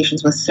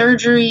complications with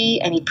surgery,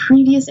 any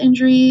previous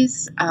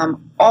injuries,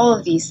 all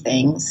of these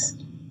things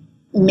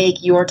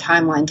make your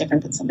timeline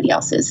different than somebody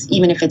else's,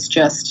 even if it's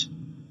just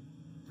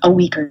a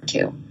week or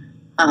 2.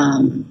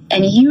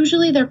 And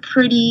usually they're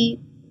pretty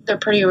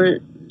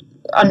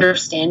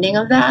understanding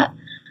of that.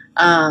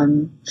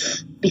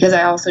 Because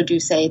I also do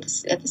say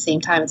this, at the same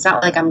time, it's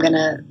not like I'm going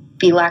to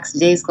be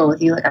lackadaisical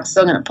with you. Like, I'm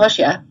still going to push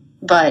you.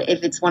 But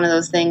if it's one of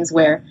those things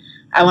where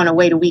I want to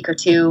wait a week or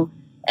 2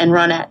 and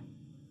run at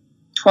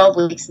 12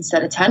 weeks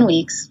instead of 10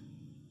 weeks,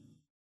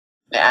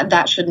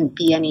 that shouldn't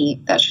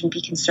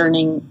be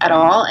concerning at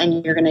all.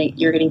 And you're going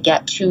to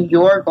get to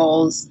your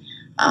goals,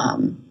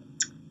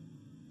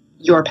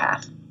 your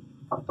path.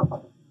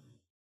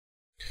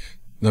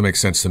 That makes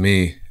sense to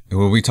me.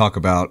 When we talk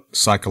about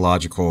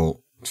psychological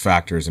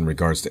factors in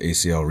regards to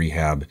ACL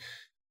rehab,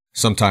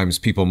 sometimes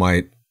people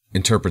might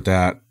interpret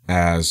that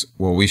as,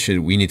 well,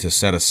 we need to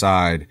set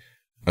aside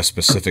a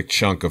specific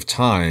chunk of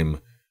time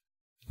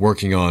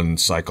working on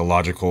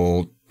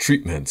psychological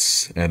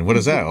treatments. And what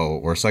is that?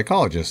 Oh, we're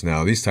psychologists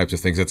now, these types of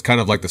things. It's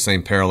kind of like the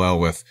same parallel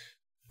with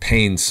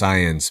pain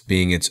science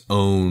being its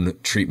own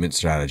treatment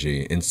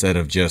strategy instead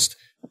of just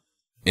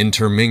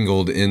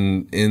intermingled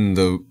in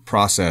the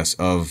process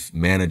of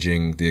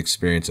managing the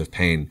experience of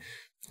pain.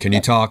 Can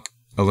you talk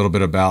a little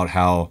bit about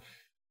how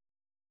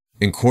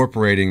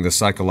incorporating the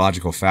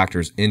psychological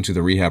factors into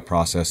the rehab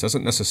process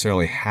doesn't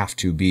necessarily have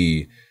to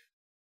be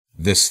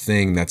this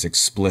thing that's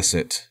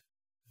explicit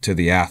to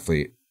the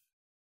athlete?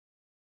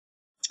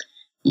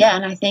 Yeah,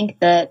 and I think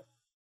that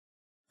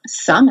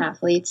some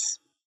athletes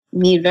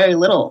need very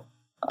little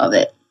of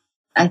it.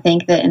 I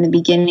think that in the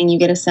beginning you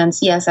get a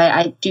sense, yes,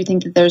 I do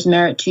think that there's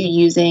merit to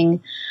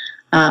using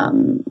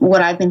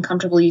what I've been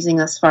comfortable using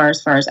thus far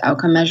as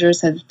outcome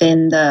measures have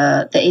been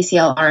the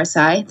ACL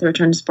RSI, the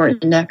Return to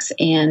Sport Index,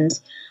 and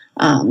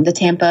the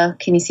Tampa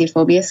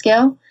Kinesiophobia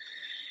Scale.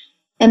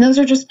 And those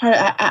are just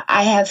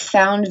I have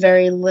found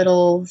very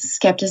little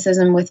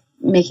skepticism with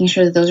making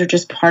sure that those are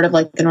just part of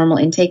like the normal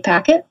intake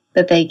packet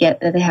that they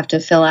have to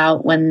fill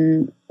out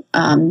when,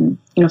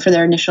 for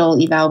their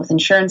initial eval with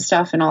insurance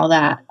stuff and all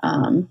that.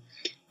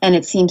 And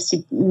it seems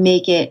to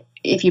make it,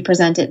 if you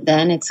present it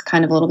then, it's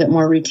kind of a little bit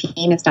more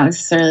routine. It's not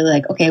necessarily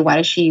like, okay, why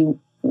does she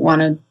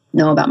want to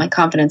know about my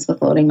confidence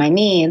with loading my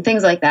knee and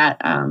things like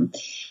that.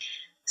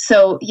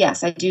 So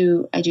yes, I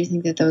do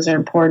think that those are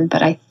important,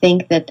 but I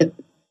think that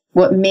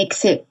what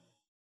makes it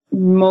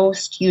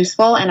most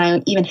useful, and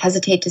I even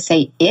hesitate to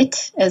say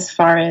it as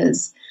far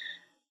as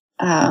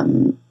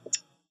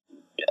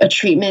a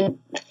treatment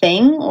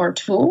thing or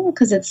tool,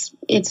 because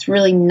it's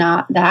really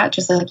not that.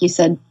 Just like you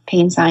said,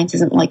 pain science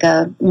isn't like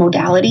a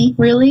modality,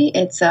 really.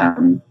 It's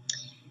the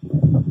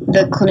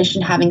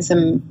clinician having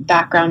some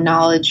background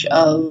knowledge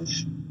of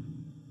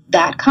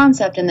that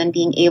concept and then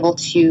being able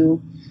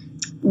to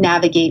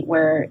navigate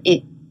where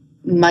it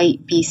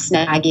might be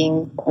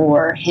snagging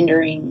or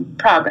hindering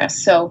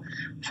progress. So,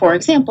 for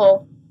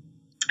example,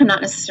 I'm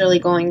not necessarily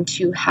going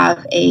to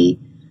have a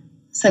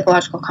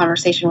psychological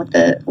conversation with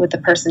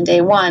the person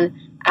day one.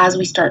 As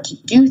we start to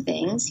do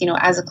things,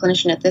 as a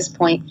clinician at this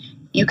point,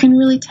 you can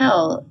really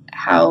tell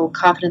how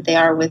confident they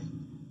are with,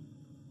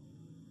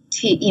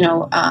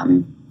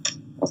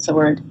 what's the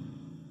word?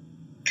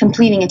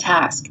 Completing a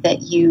task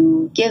that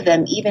you give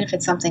them, even if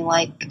it's something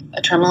like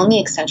a terminal knee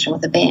extension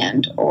with a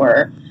band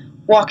or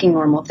walking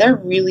normal. If they're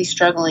really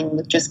struggling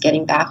with just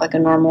getting back like a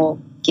normal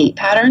gait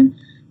pattern,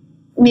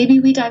 maybe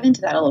we dive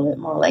into that a little bit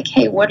more. Like,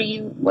 hey, what do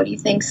you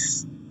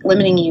think's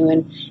limiting you?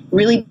 And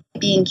really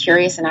being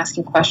curious and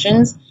asking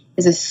questions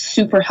is a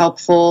super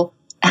helpful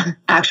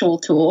actual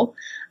tool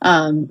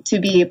to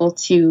be able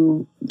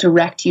to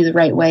direct you the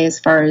right way as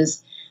far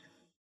as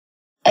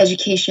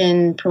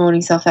education,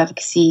 promoting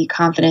self-efficacy,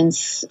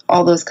 confidence,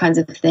 all those kinds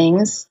of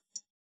things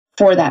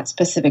for that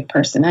specific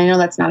person. I know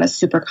that's not a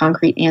super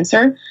concrete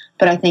answer,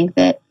 but I think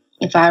that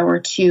if I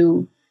were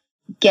to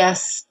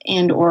guess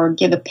and or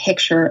give a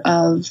picture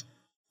of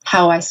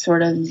how I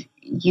sort of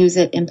use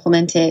it,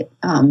 implement it,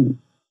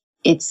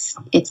 it's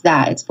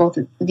that. It's both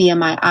via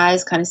my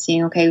eyes, kind of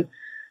seeing, okay,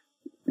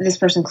 this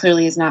person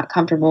clearly is not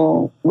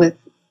comfortable with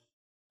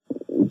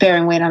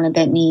bearing weight on a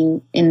bent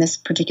knee in this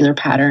particular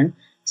pattern.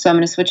 So I'm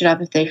going to switch it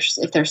up.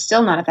 If they're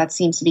still not, if that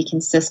seems to be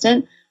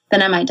consistent,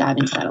 then I might dive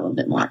into that a little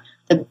bit more.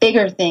 The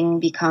bigger thing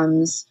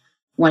becomes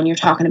when you're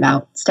talking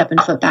about stepping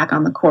foot back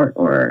on the court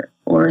or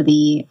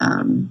the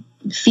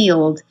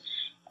field.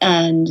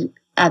 And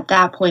at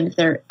that point,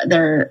 if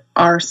there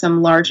are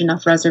some large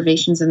enough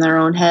reservations in their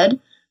own head,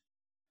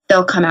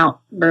 they'll come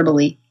out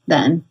verbally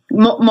then,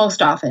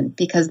 most often,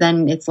 because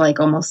then it's like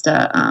almost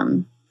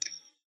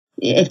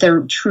if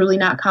they're truly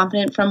not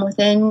confident from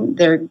within,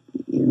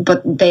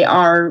 but they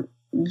are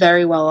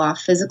very well off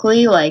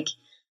physically, like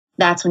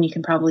that's when you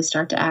can probably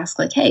start to ask,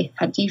 like, hey,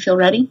 do you feel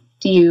ready?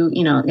 Do you,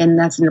 and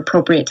that's an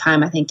appropriate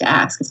time, I think, to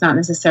ask. It's not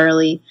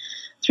necessarily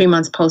 3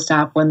 months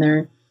post-op when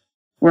they're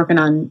working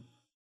on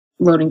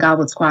loading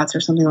goblet squats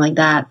or something like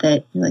that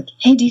you're like,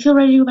 hey, do you feel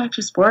ready to go back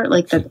to sport?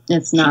 Like that,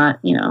 it's not,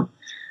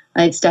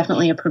 it's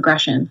definitely a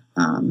progression.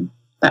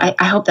 But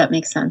I hope that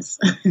makes sense.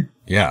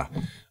 Yeah.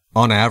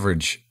 On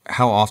average,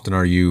 how often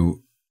are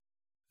you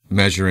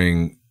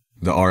measuring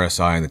the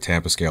RSI and the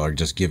Tampa scale, or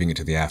just giving it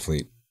to the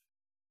athlete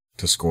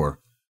to score?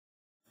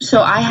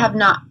 So I have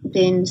not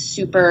been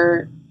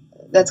super,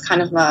 that's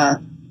kind of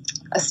a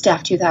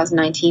Steph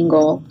 2019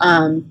 goal.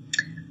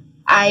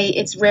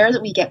 It's rare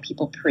that we get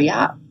people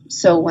pre-op.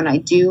 So when I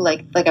do,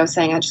 like I was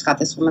saying, I just got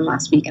this woman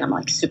last week and I'm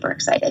like super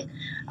excited.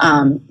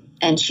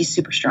 And she's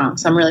super strong.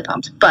 So I'm really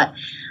pumped. But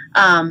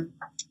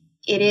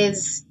it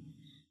is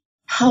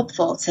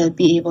helpful to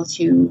be able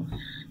to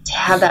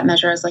have that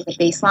measure as like a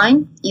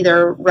baseline,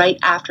 either right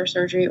after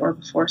surgery or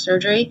before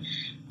surgery.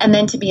 And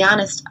then, to be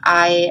honest,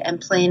 I am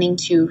planning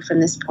to,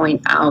 from this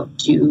point out,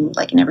 do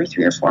like in every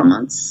 3 or 4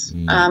 months.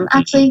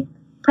 Actually,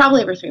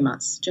 probably every 3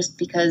 months, just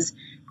because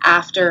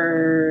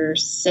after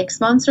 6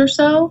 months or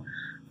so,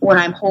 what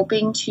I'm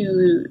hoping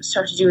to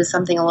start to do is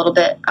something a little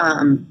bit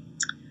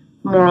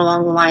more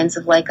along the lines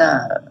of like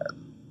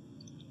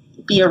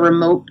be a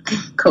remote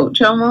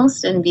coach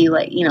almost, and be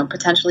like,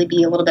 potentially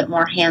be a little bit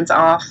more hands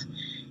off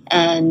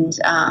and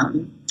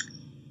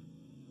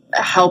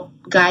help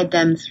guide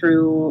them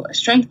through a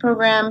strength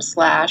program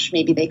 /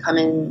 maybe they come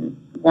in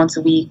once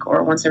a week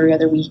or once every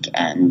other week,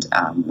 and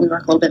we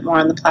work a little bit more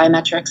on the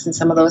plyometrics and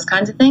some of those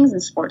kinds of things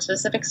and sport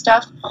specific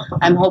stuff.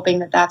 I'm hoping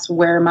that that's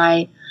where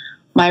my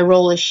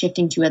role is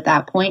shifting to at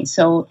that point.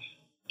 So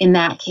in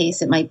that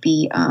case, it might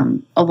be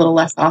a little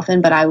less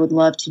often, but I would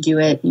love to do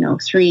it,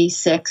 3,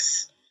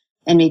 6,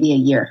 and maybe a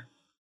year,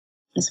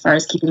 as far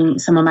as keeping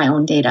some of my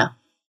own data.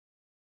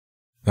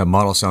 That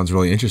model sounds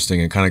really interesting.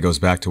 It kind of goes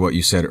back to what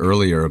you said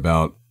earlier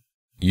about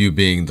you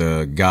being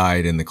the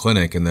guide in the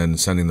clinic and then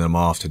sending them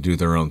off to do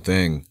their own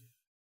thing.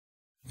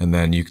 And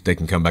then they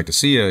can come back to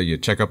see you, you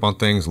check up on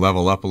things,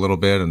 level up a little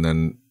bit, and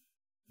then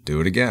do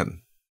it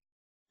again.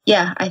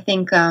 Yeah, I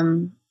think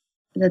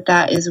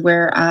that is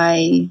where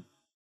I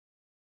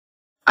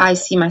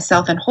see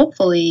myself, and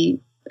hopefully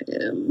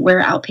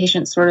where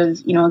outpatient sort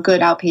of, a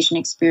good outpatient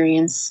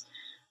experience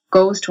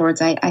goes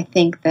towards. I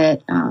think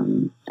that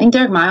I think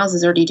Derek Miles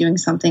is already doing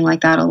something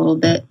like that a little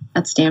bit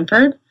at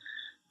Stanford.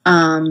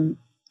 And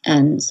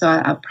so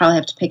I'll probably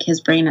have to pick his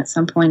brain at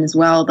some point as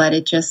well. But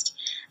it just,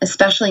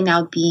 especially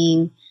now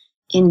being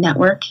in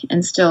network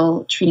and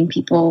still treating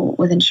people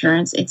with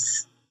insurance,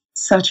 it's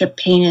such a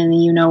pain in the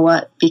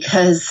you-know-what,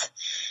 because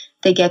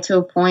they get to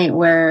a point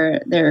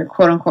where they're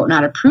quote-unquote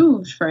not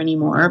approved for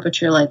anymore,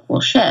 but you're like,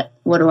 well, shit,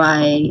 what do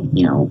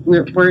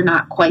we're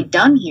not quite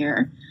done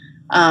here.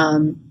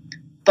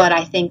 But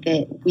I think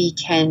that we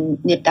can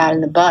nip that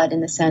in the bud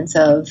in the sense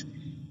of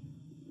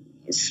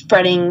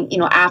spreading,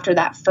 after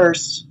that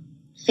first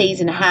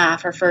phase and a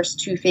half or first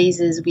 2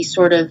 phases, we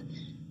sort of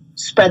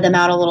spread them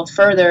out a little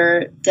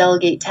further,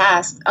 delegate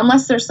tasks,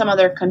 unless there's some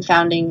other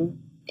confounding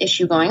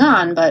issue going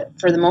on. But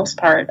for the most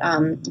part,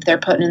 if they're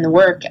putting in the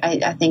work,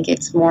 I think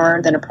it's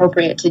more than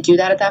appropriate to do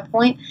that at that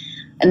point.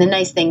 And the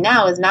nice thing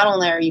now is not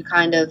only are you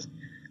kind of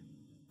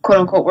quote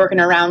unquote working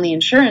around the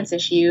insurance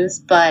issues,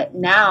 but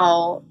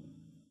now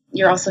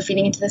you're also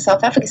feeding into the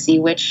self-efficacy,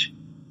 which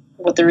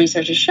what the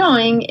research is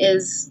showing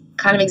is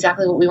kind of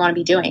exactly what we want to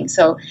be doing.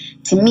 So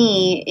to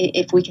me,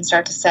 if we can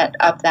start to set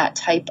up that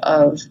type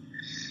of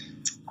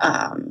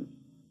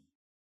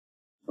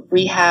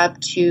rehab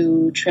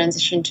to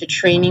transition to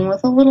training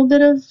with a little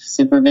bit of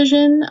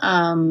supervision,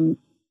 and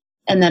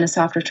then a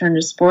soft return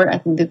to sport, I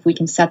think if we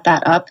can set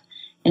that up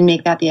and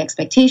make that the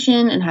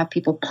expectation and have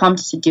people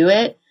pumped to do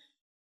it,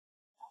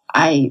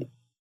 I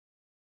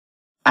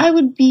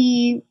would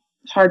be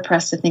hard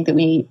pressed to think that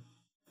we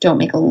don't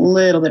make a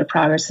little bit of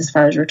progress as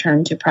far as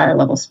return to prior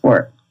level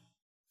sport.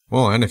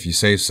 Well, and if you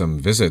save some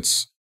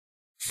visits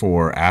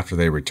for after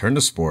they return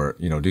to sport,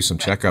 do some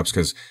checkups,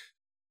 because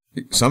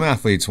some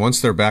athletes,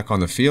 once they're back on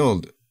the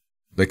field,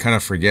 they kind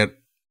of forget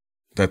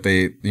that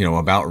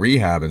about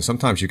rehab. And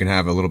sometimes you can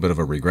have a little bit of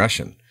a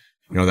regression.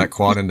 That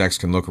quad index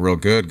can look real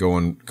good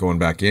going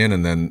back in.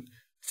 And then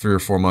 3 or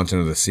 4 months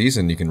into the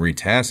season, you can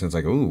retest and it's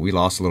like, ooh, we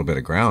lost a little bit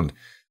of ground.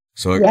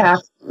 So yeah,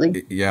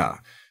 absolutely. Yeah.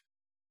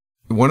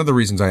 One of the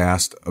reasons I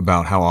asked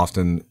about how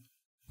often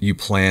you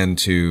plan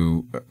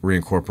to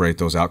reincorporate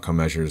those outcome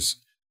measures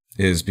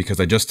is because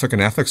I just took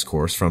an ethics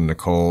course from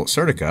Nicole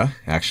Sertica,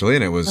 actually,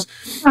 and it was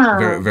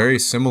very, very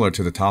similar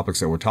to the topics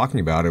that we're talking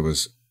about. It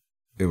was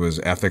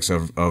ethics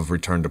of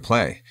return to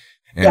play.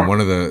 And one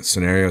of the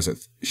scenarios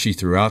that she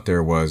threw out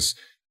there was,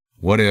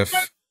 what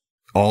if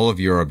all of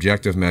your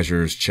objective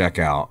measures check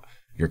out?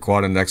 Your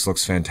quad index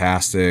looks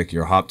fantastic,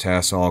 your hop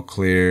tests all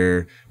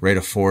clear, rate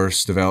of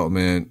force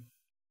development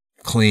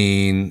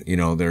clean,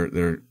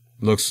 they're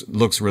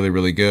looks really,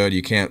 really good.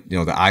 You can't,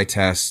 the eye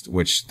test,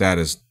 which that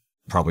is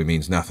probably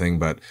means nothing,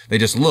 but they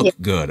just look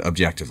good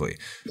objectively.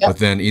 Yep. But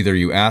then either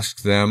you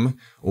ask them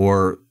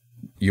or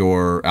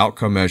your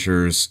outcome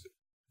measures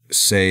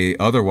say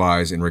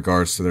otherwise in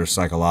regards to their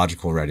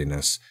psychological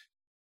readiness.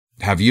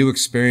 Have you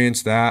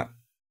experienced that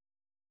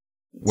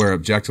where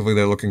objectively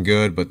they're looking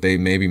good, but they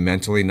may be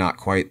mentally not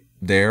quite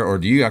there? Or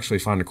do you actually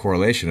find a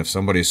correlation? If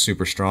somebody is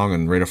super strong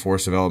and rate of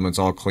force development's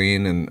all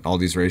clean and all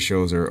these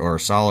ratios are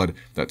solid,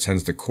 that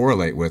tends to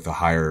correlate with a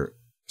higher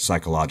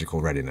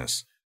psychological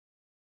readiness?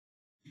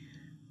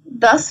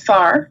 Thus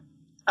far,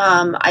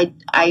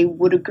 I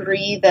would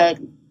agree that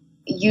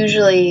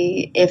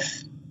usually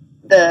if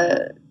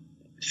the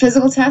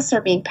physical tests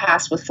are being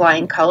passed with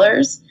flying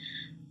colors,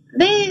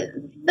 they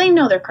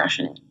know they're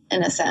crushing it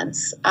in a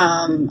sense.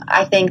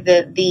 I think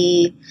that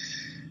the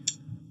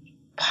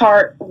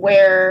part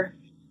where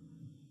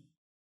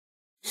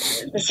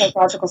the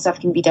psychological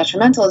stuff can be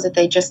detrimental is that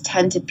they just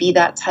tend to be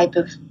that type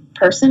of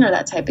person or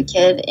that type of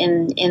kid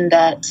in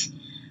that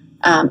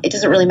it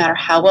doesn't really matter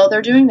how well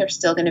they're doing. They're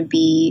still going to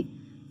be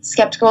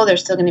skeptical. They're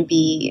still going to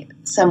be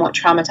somewhat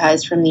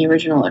traumatized from the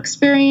original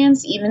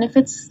experience, even if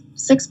it's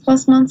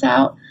 6+ months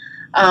out.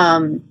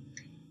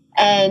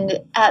 And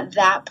at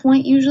that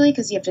point, usually,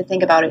 because you have to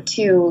think about it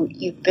too,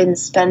 you've been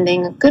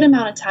spending a good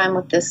amount of time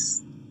with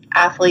this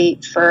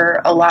athlete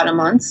for a lot of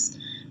months.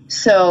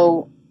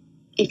 So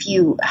if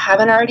you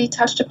haven't already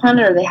touched upon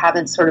it or they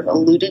haven't sort of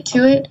alluded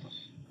to it,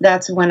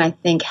 that's when I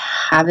think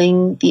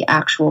having the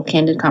actual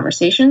candid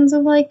conversations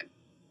of like,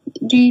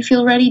 do you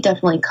feel ready?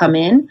 Definitely come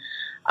in.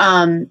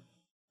 And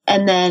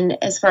then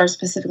as far as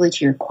specifically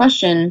to your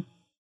question,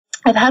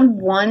 I've had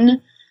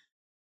one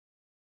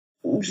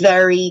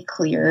very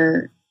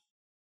clear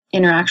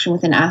interaction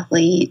with an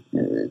athlete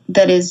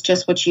that is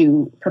just what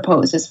you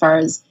proposed, as far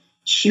as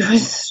she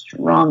was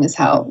strong as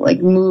hell, like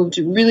moved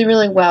really,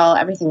 really well.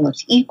 Everything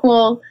looked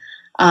equal.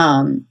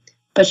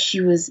 But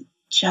she was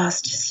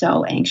just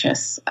so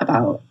anxious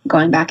about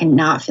going back and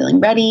not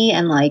feeling ready.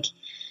 And like,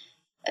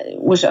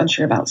 was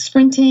unsure about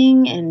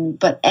sprinting,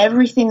 but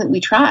everything that we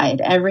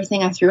tried,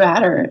 everything I threw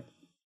at her,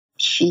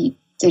 she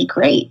did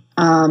great.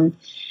 And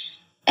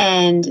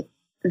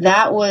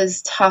that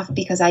was tough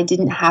because I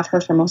didn't have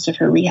her for most of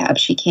her rehab.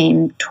 She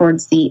came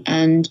towards the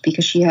end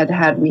because she had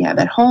had rehab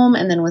at home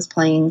and then was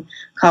playing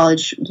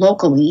college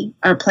locally,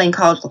 or playing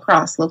college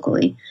lacrosse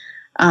locally.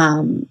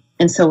 And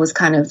so was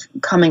kind of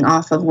coming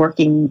off of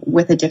working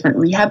with a different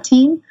rehab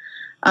team.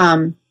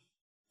 And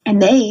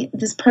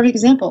this perfect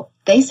example,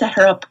 they set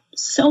her up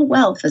so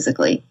well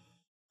physically,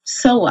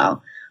 so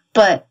well.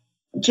 But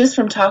just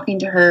from talking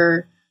to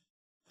her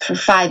for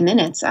 5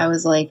 minutes, I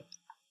was like,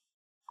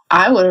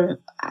 I would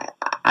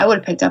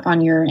have picked up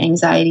on your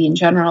anxiety in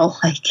general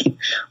like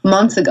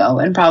months ago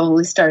and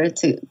probably started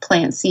to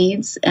plant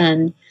seeds.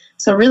 And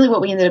so really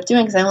what we ended up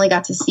doing, because I only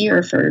got to see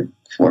her for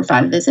 4 or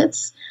 5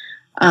 visits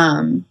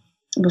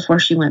before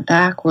she went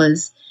back,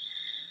 was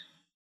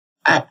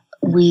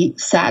we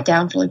sat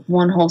down for like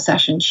one whole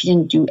session. She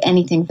didn't do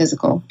anything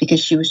physical because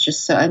she was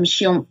just so, I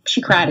mean,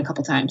 she cried a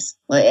couple times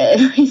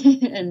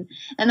and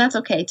that's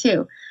okay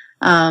too.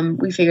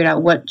 We figured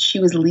out what she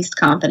was least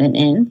confident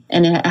in,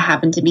 and it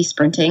happened to be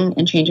sprinting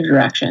and change of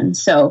direction.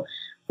 So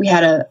we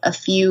had a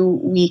few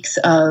weeks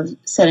of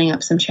setting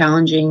up some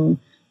challenging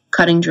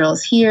cutting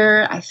drills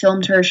here. I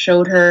filmed her,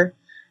 showed her,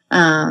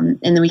 and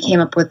then we came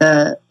up with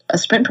a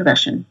sprint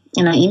progression,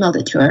 and I emailed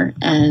it to her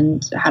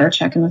and had her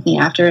check in with me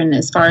after. And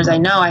as far as I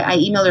know, I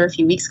emailed her a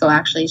few weeks ago,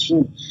 actually.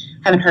 She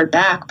haven't heard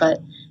back,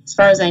 but as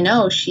far as I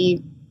know,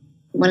 she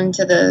went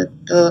into the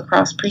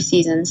lacrosse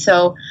preseason.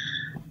 So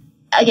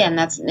again,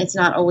 it's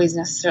not always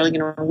necessarily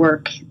going to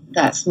work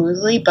that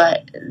smoothly,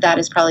 but that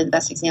is probably the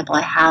best example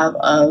I have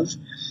of,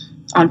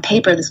 on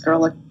paper, this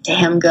girl looked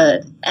damn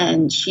good,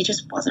 and she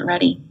just wasn't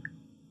ready.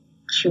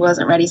 She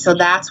wasn't ready. So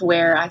that's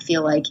where I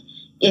feel like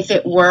if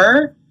it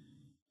were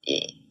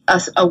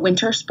a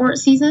winter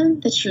sports season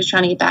that she was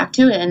trying to get back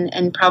to,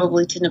 and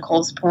probably to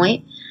Nicole's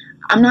point,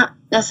 I'm not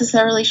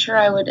necessarily sure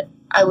I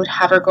would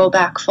have her go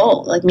back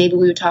full. Like maybe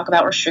we would talk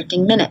about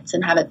restricting minutes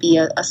and have it be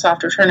a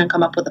soft return and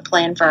come up with a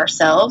plan for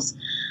ourselves.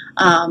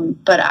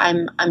 But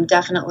I'm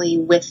definitely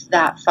with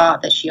that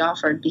thought that she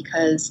offered,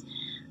 because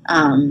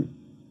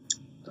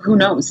who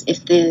knows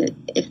if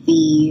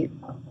the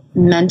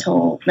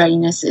mental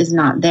readiness is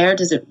not there,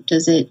 does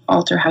it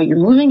alter how you're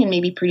moving and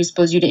maybe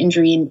predispose you to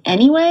injury in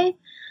any way?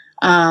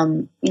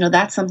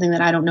 That's something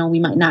that I don't know. We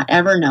might not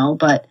ever know,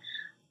 but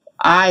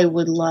I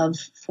would love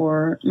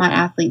for my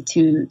athlete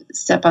to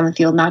step on the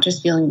field not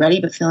just feeling ready,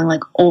 but feeling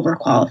like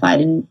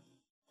overqualified and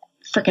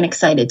freaking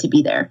excited to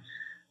be there.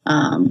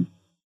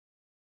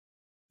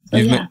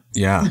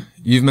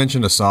 You've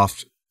mentioned a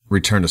soft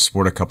return to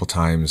sport a couple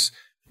times,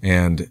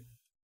 and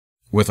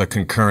with a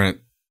concurrent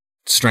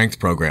strength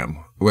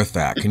program with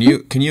that. Can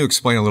you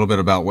explain a little bit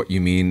about what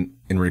you mean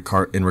in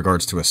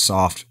regards to a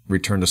soft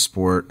return to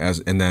sport,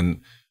 and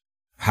then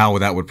how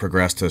that would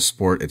progress to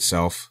sport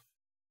itself?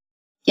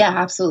 Yeah,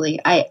 absolutely.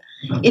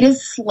 It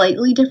is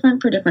slightly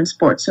different for different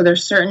sports. So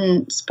there's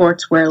certain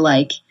sports where,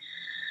 like,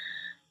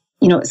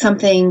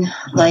 something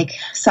like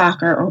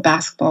soccer or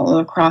basketball or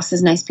lacrosse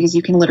is nice because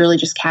you can literally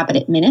just cap it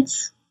at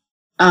minutes.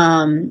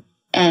 And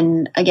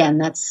again,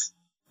 that's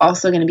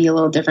also going to be a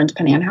little different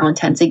depending on how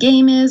intense a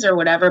game is or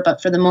whatever.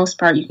 But for the most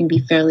part, you can be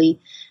fairly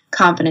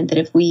confident that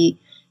if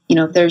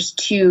there's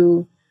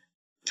 2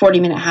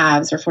 40-minute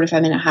halves or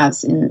 45-minute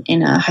halves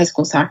in a high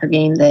school soccer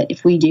game, that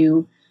if we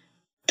do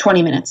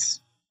 20 minutes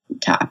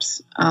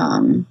tops,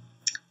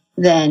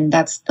 then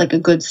that's like a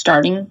good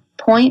starting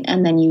point,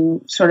 and then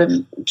you sort of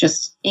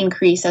just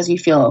increase as you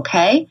feel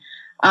okay.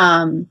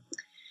 And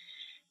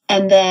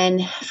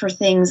then for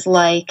things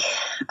like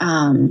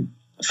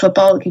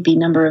football, it could be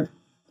number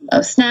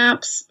of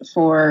snaps.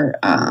 For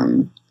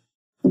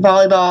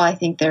volleyball, I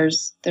think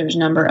there's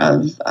number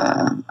of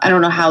I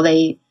don't know how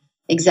they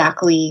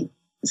exactly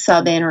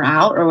sub in or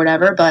out or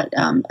whatever, but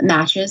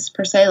matches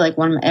per se, like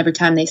one every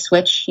time they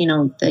switch,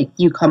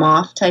 you come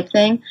off type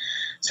thing.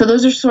 So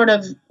those are sort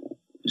of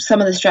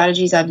some of the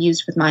strategies I've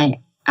used with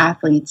my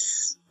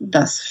athletes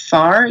thus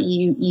far.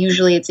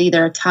 Usually it's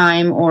either a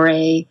time or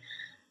a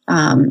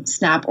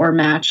snap or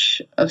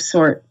match of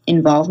sort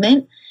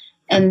involvement.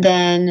 And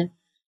then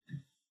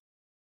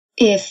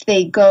if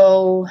they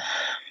go,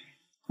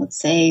 let's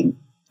say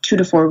 2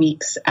 to 4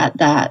 weeks at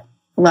that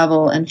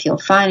level and feel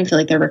fine and feel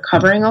like they're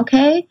recovering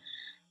okay,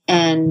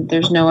 and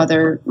there's no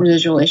other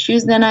residual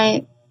issues, then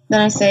I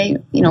say,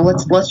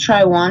 let's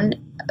try one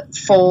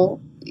full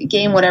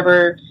game,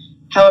 however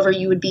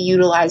you would be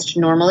utilized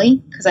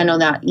normally, because I know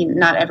that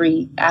not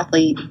every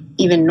athlete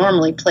even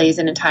normally plays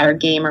an entire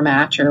game or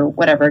match or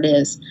whatever it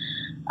is,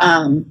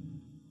 and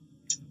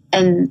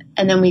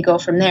then we go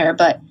from there.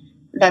 But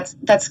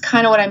that's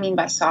kind of what I mean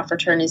by soft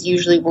return. Is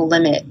usually we'll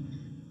limit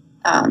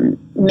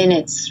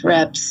minutes,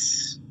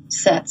 reps,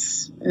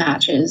 sets,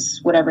 matches,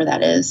 whatever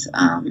that is.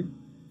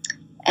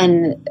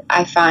 And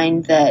I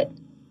find that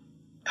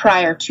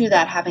prior to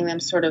that, having them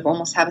sort of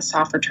almost have a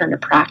soft return to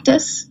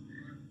practice.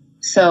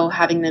 So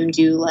having them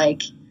do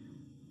like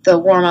the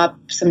warm up,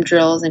 some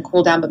drills and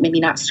cool down, but maybe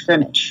not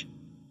scrimmage.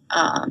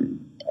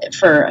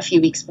 for a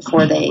few weeks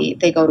before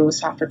they go to a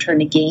soft return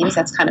to games.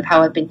 That's kind of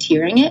how I've been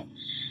tiering it.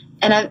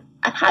 And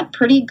I've had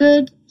pretty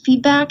good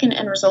feedback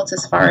and results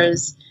as far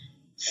as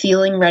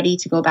feeling ready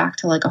to go back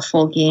to like a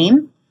full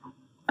game.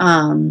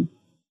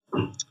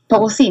 But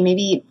we'll see.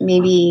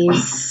 Maybe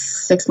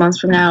 6 months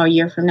from now, a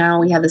year from now,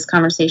 we have this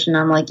conversation.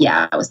 And I'm like,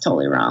 yeah, I was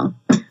totally wrong.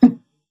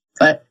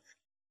 But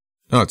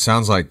no, it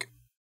sounds like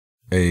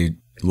a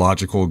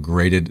logical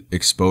graded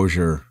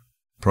exposure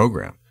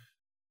program.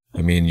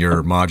 I mean,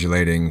 you're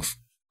modulating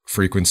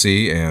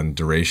frequency and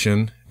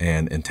duration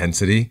and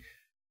intensity,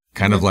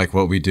 kind of like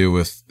what we do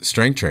with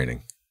strength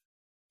training.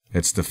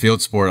 It's the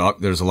field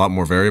sport. There's a lot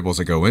more variables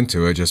that go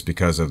into it just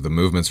because of the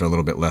movements are a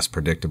little bit less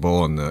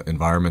predictable and the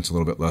environment's a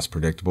little bit less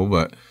predictable,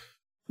 but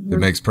it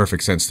makes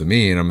perfect sense to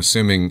me. And I'm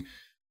assuming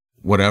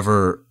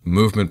whatever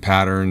movement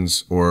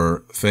patterns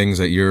or things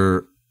that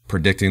you're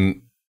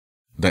predicting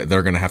that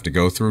they're going to have to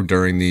go through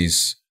during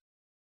these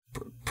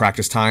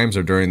practice times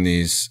or during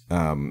these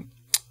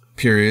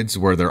periods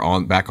where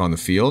they're back on the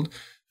field,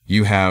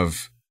 you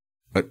have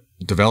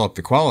developed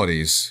the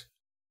qualities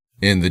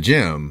in the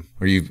gym,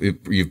 or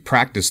you've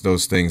practiced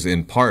those things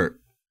in part,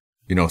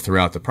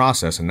 throughout the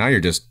process, and now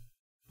you're just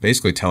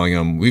basically telling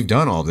them, we've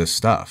done all this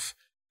stuff.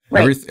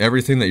 Right.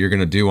 Everything that you're going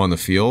to do on the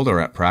field or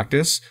at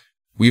practice,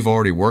 we've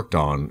already worked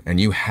on, and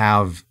you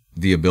have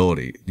the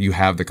ability, you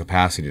have the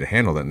capacity to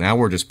handle that. Now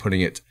we're just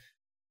putting it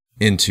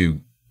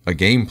into a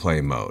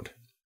gameplay mode.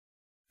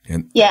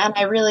 And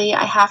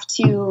I have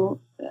to,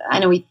 I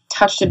know we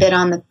touched a bit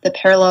on the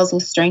parallels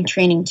with strength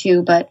training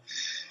too, but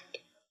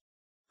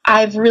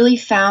I've really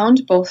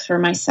found, both for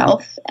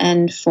myself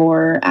and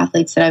for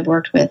athletes that I've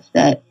worked with,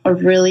 that a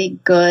really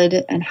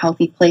good and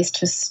healthy place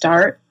to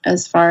start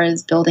as far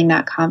as building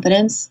that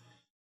confidence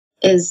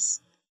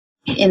is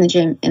in the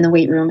gym, in the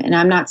weight room. And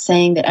I'm not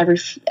saying that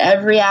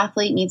every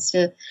athlete needs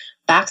to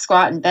back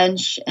squat and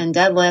bench and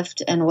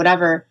deadlift and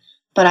whatever,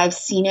 but I've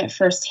seen it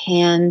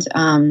firsthand,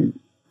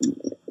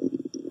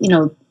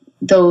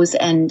 those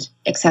and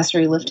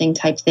accessory lifting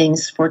type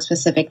things, sport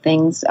specific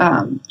things,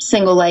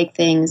 single leg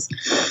things.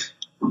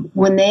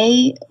 When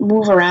they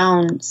move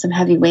around some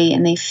heavy weight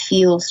and they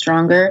feel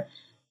stronger,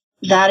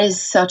 that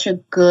is such a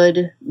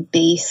good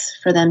base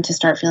for them to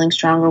start feeling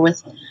stronger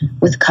with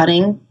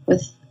cutting,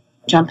 with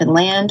jump and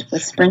land,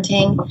 with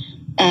sprinting.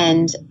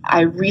 And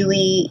I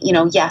really,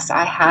 yes,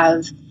 I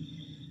have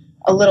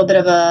a little bit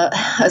of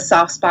a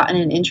soft spot and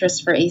an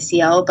interest for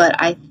ACL, but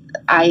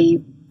I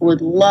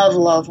would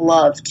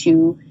love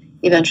to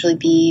eventually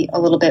be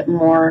a little bit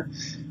more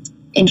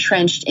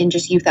entrenched in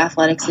just youth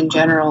athletics in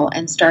general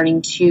and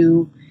starting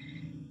to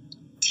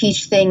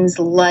teach things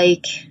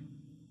like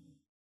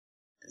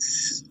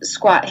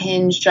squat,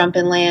 hinge, jump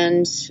and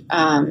land,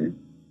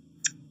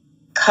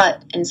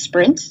 cut and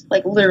sprint,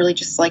 like literally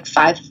just like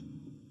 5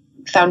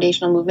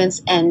 foundational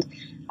movements. And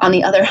on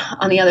the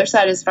other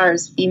side, as far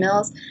as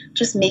females,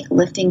 just make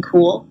lifting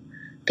cool,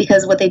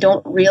 because what they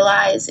don't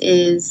realize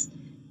is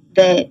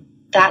that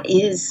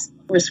is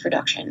risk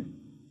reduction.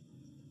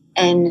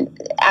 And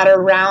at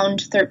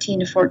around 13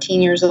 to 14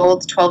 years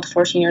old, 12 to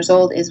 14 years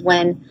old is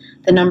when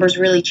the numbers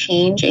really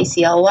change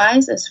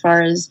ACL-wise as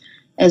far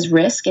as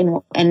risk.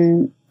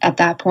 And at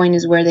that point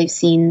is where they've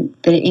seen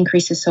that it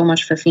increases so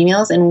much for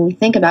females. And when we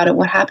think about it,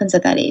 what happens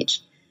at that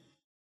age?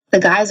 The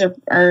guys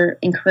are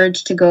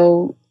encouraged to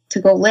go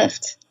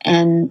lift,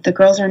 and the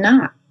girls are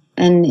not.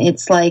 And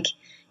it's like,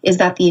 is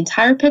that the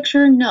entire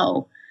picture?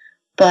 No.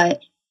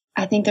 But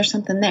I think there's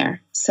something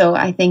there. So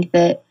I think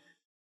that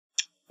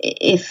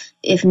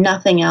if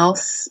nothing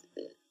else,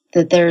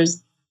 that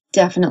there's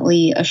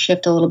definitely a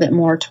shift a little bit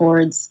more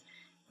towards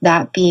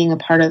that being a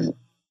part of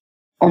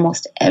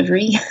almost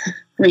every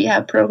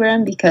rehab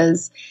program,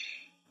 because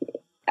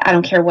I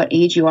don't care what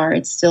age you are,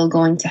 it's still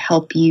going to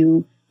help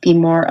you be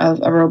more of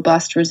a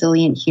robust,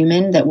 resilient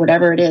human, that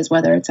whatever it is,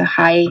 whether it's a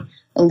high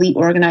elite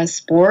organized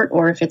sport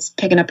or if it's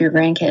picking up your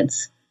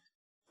grandkids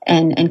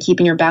and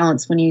keeping your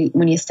balance when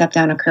you step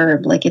down a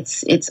curb, like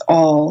it's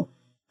all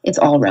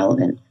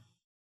relevant.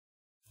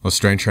 Well,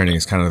 strength training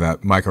is kind of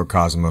that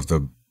microcosm of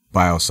the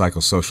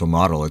biopsychosocial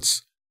model.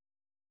 It's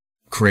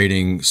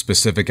creating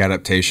specific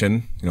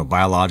adaptation,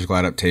 biological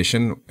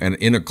adaptation, and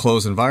in a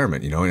closed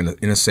environment,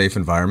 in a safe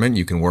environment,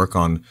 you can work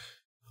on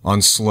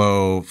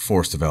slow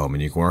force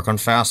development. You can work on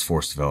fast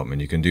force development.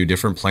 You can do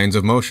different planes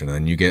of motion,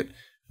 and you get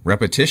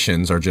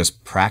repetitions are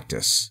just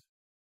practice.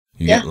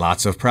 You get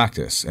lots of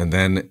practice. And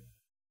then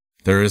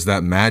there is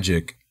that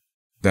magic,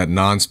 that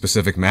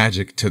non-specific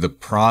magic to the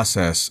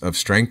process of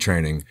strength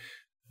training,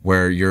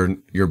 where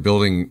you're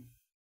building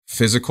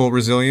physical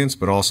resilience,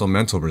 but also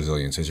mental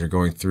resilience as you're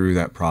going through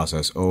that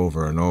process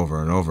over and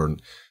over and over.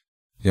 And,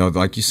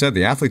 like you said,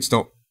 the athletes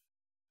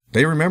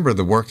they remember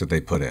the work that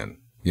they put in,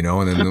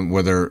 and then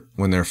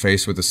when they're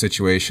faced with a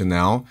situation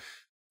now,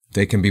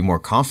 they can be more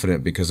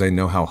confident because they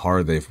know how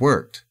hard they've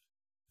worked,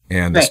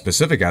 and the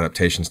specific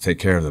adaptations take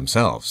care of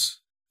themselves.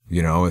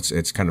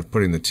 It's kind of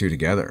putting the two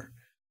together.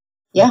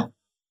 Yeah.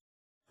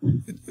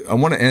 I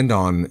want to end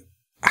on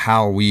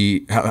how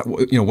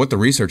what the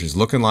research is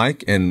looking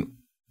like and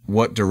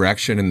what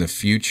direction in the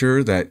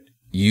future that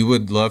you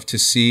would love to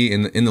see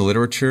in the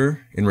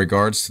literature in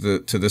regards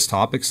to this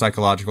topic,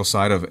 psychological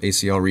side of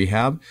ACL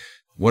rehab?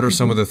 What are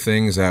some of the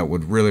things that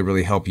would really,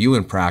 really help you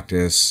in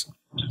practice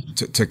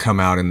to come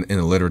out in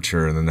the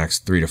literature in the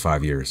next 3 to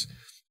 5 years?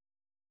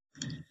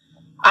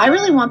 I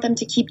really want them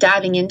to keep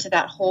diving into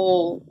that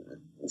whole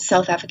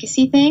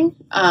self-efficacy thing,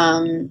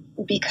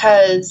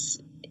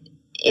 because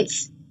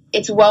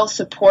it's well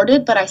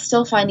supported, but I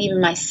still find even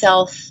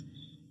myself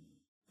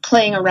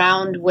playing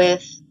around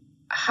with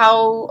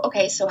how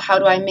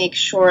do I make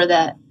sure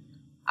that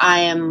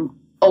I am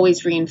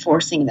always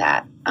reinforcing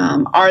that?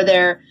 Are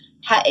there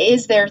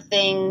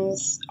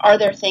things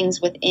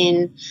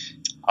within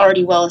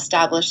already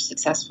well-established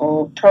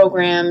successful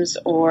programs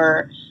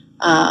or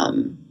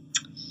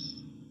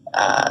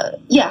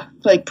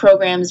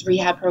programs,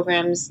 rehab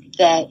programs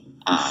that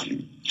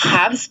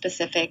have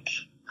specific,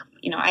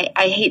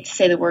 I hate to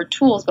say the word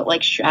tools, but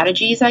like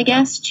strategies, I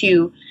guess,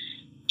 to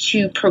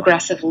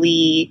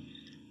progressively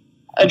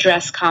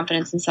address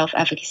confidence and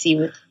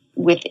self-efficacy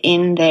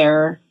within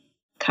their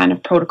kind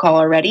of protocol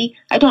already.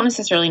 I don't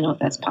necessarily know if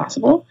that's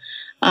possible,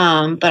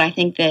 but I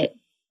think that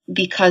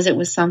because it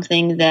was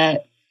something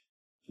that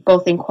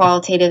both in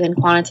qualitative and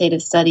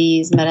quantitative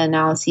studies,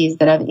 meta-analyses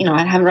that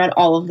I haven't read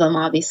all of them,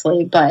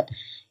 obviously, but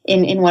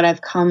in what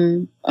I've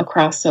come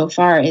across so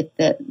far,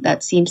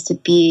 that seems to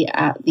be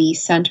at the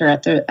center,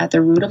 at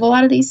the root of a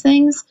lot of these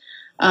things.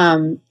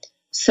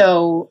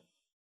 So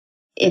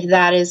if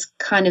that is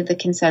kind of the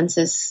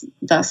consensus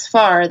thus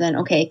far, then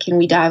okay, can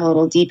we dive a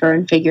little deeper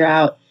and figure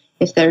out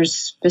if there's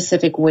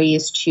specific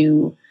ways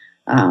to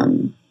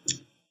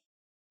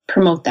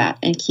promote that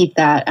and keep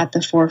that at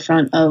the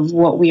forefront of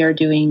what we are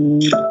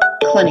doing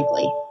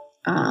clinically.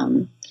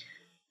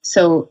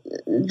 So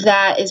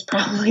that is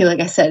probably, like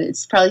I said,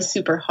 it's probably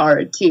super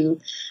hard to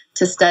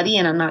study,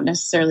 and I'm not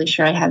necessarily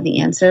sure I have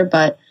the answer,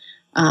 but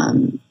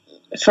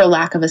for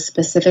lack of a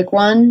specific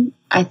one,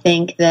 I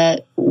think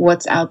that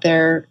what's out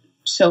there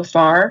so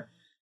far,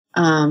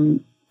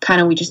 kind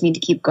of we just need to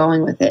keep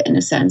going with it in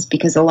a sense,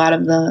 because a lot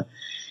of the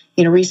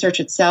research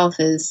itself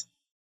is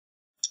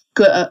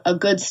good. A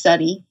good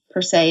study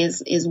per se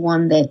is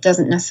one that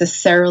doesn't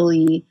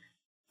necessarily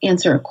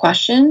answer a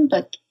question,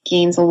 but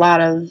gains a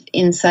lot of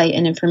insight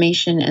and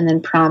information, and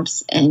then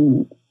prompts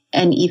an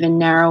even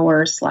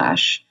narrower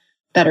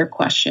 / better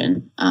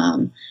question.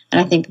 And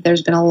I think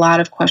there's been a lot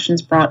of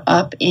questions brought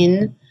up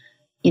in,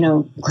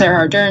 Claire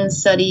Ardern's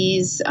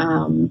studies,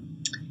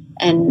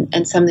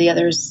 and some of the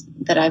others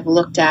that I've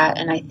looked at.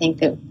 And I think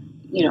that,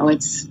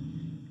 it's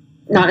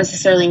not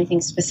necessarily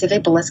anything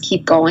specific, but let's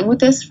keep going with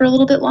this for a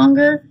little bit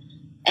longer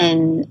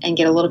and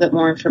get a little bit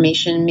more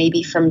information,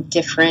 maybe from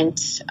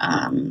different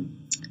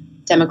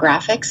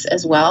demographics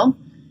as well,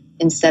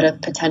 instead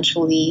of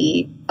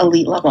potentially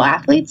elite level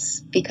athletes,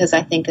 because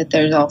I think that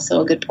there's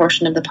also a good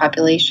portion of the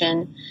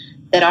population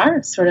that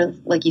are sort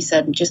of, like you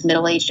said, just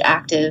middle-aged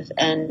active,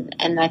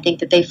 and I think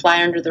that they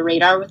fly under the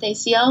radar with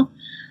ACL,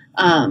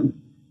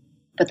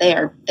 but they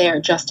are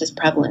just as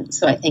prevalent.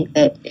 So I think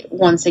that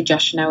one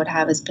suggestion I would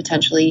have is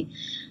potentially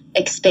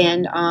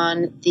expand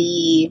on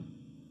the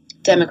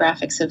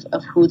demographics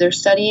of who they're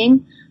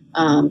studying.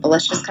 But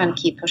let's just kind of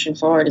keep pushing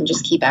forward and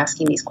just keep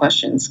asking these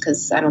questions,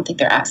 because I don't think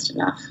they're asked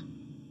enough.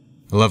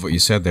 I love what you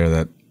said there,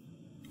 that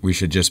we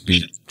should just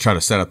try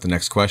to set up the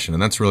next question.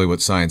 And that's really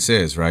what science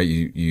is, right?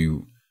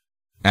 You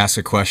ask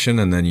a question,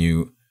 and then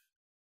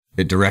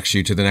it directs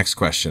you to the next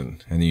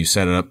question, and you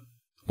set it up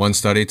one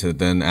study to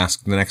then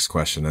ask the next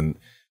question. And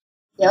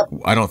yep.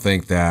 I don't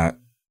think that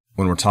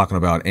when we're talking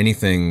about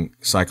anything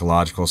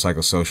psychological,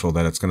 psychosocial,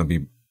 that it's going to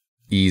be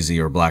easy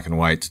or black and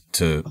white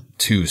to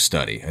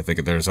study. I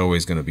think there's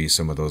always going to be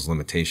some of those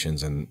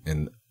limitations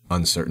and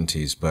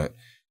uncertainties, but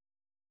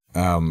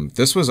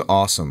this was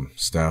awesome,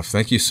 Steph.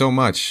 Thank you so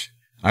much.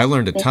 I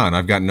learned a ton.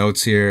 I've got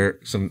notes here,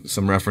 some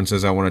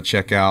references I want to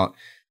check out,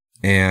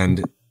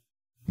 and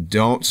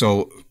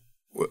so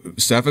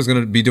Steph is going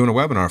to be doing a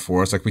webinar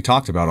for us, like we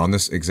talked about, on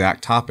this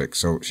exact topic.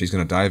 So she's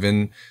going to dive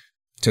in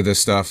to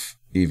this stuff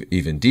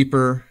even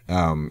deeper.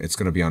 It's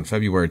going to be on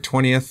February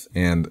 20th,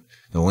 and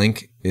the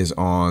link is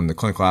on the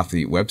Clinical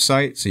Athlete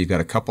website. So you've got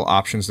a couple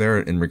options there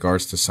in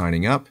regards to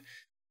signing up.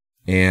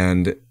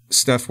 And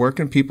Steph, where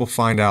can people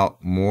find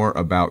out more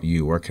about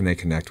you? Where can they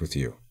connect with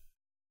you?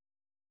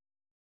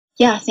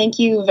 Yeah, thank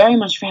you very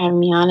much for having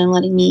me on and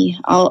letting me.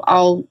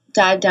 I'll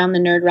dive down the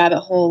nerd rabbit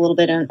hole a little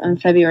bit on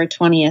February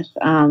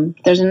 20th.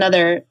 There's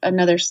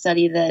another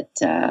study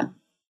that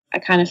I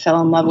kind of fell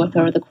in love with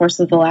over the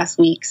course of the last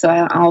week, so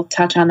I'll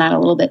touch on that a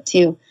little bit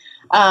too.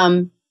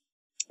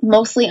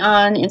 Mostly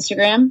on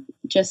Instagram,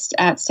 just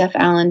at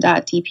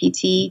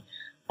stephallen.dpt.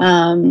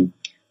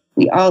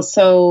 We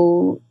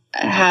also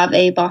have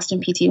a Boston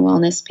PT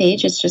Wellness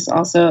page. It's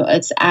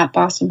at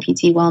Boston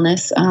PT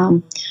Wellness.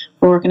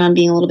 We're working on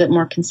being a little bit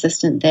more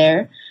consistent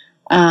there.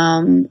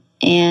 And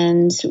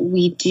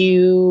we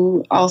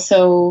do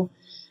also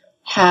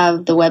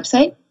have the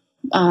website,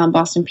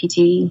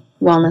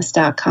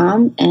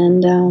 bostonptwellness.com.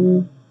 And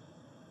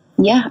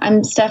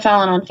I'm Steph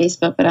Allen on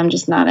Facebook, but I'm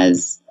just not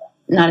as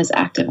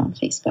active on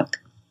Facebook.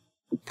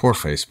 Poor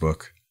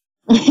Facebook.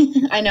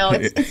 I know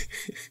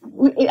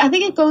I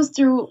think it goes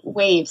through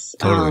waves,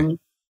 Totally.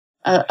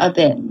 a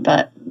bit,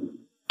 but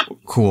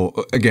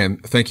Cool. Again,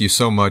 thank you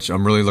so much.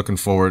 I'm really looking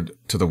forward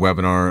to the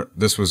webinar.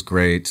 This was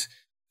great.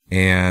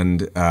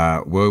 And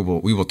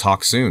we will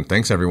talk soon.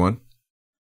 Thanks, everyone.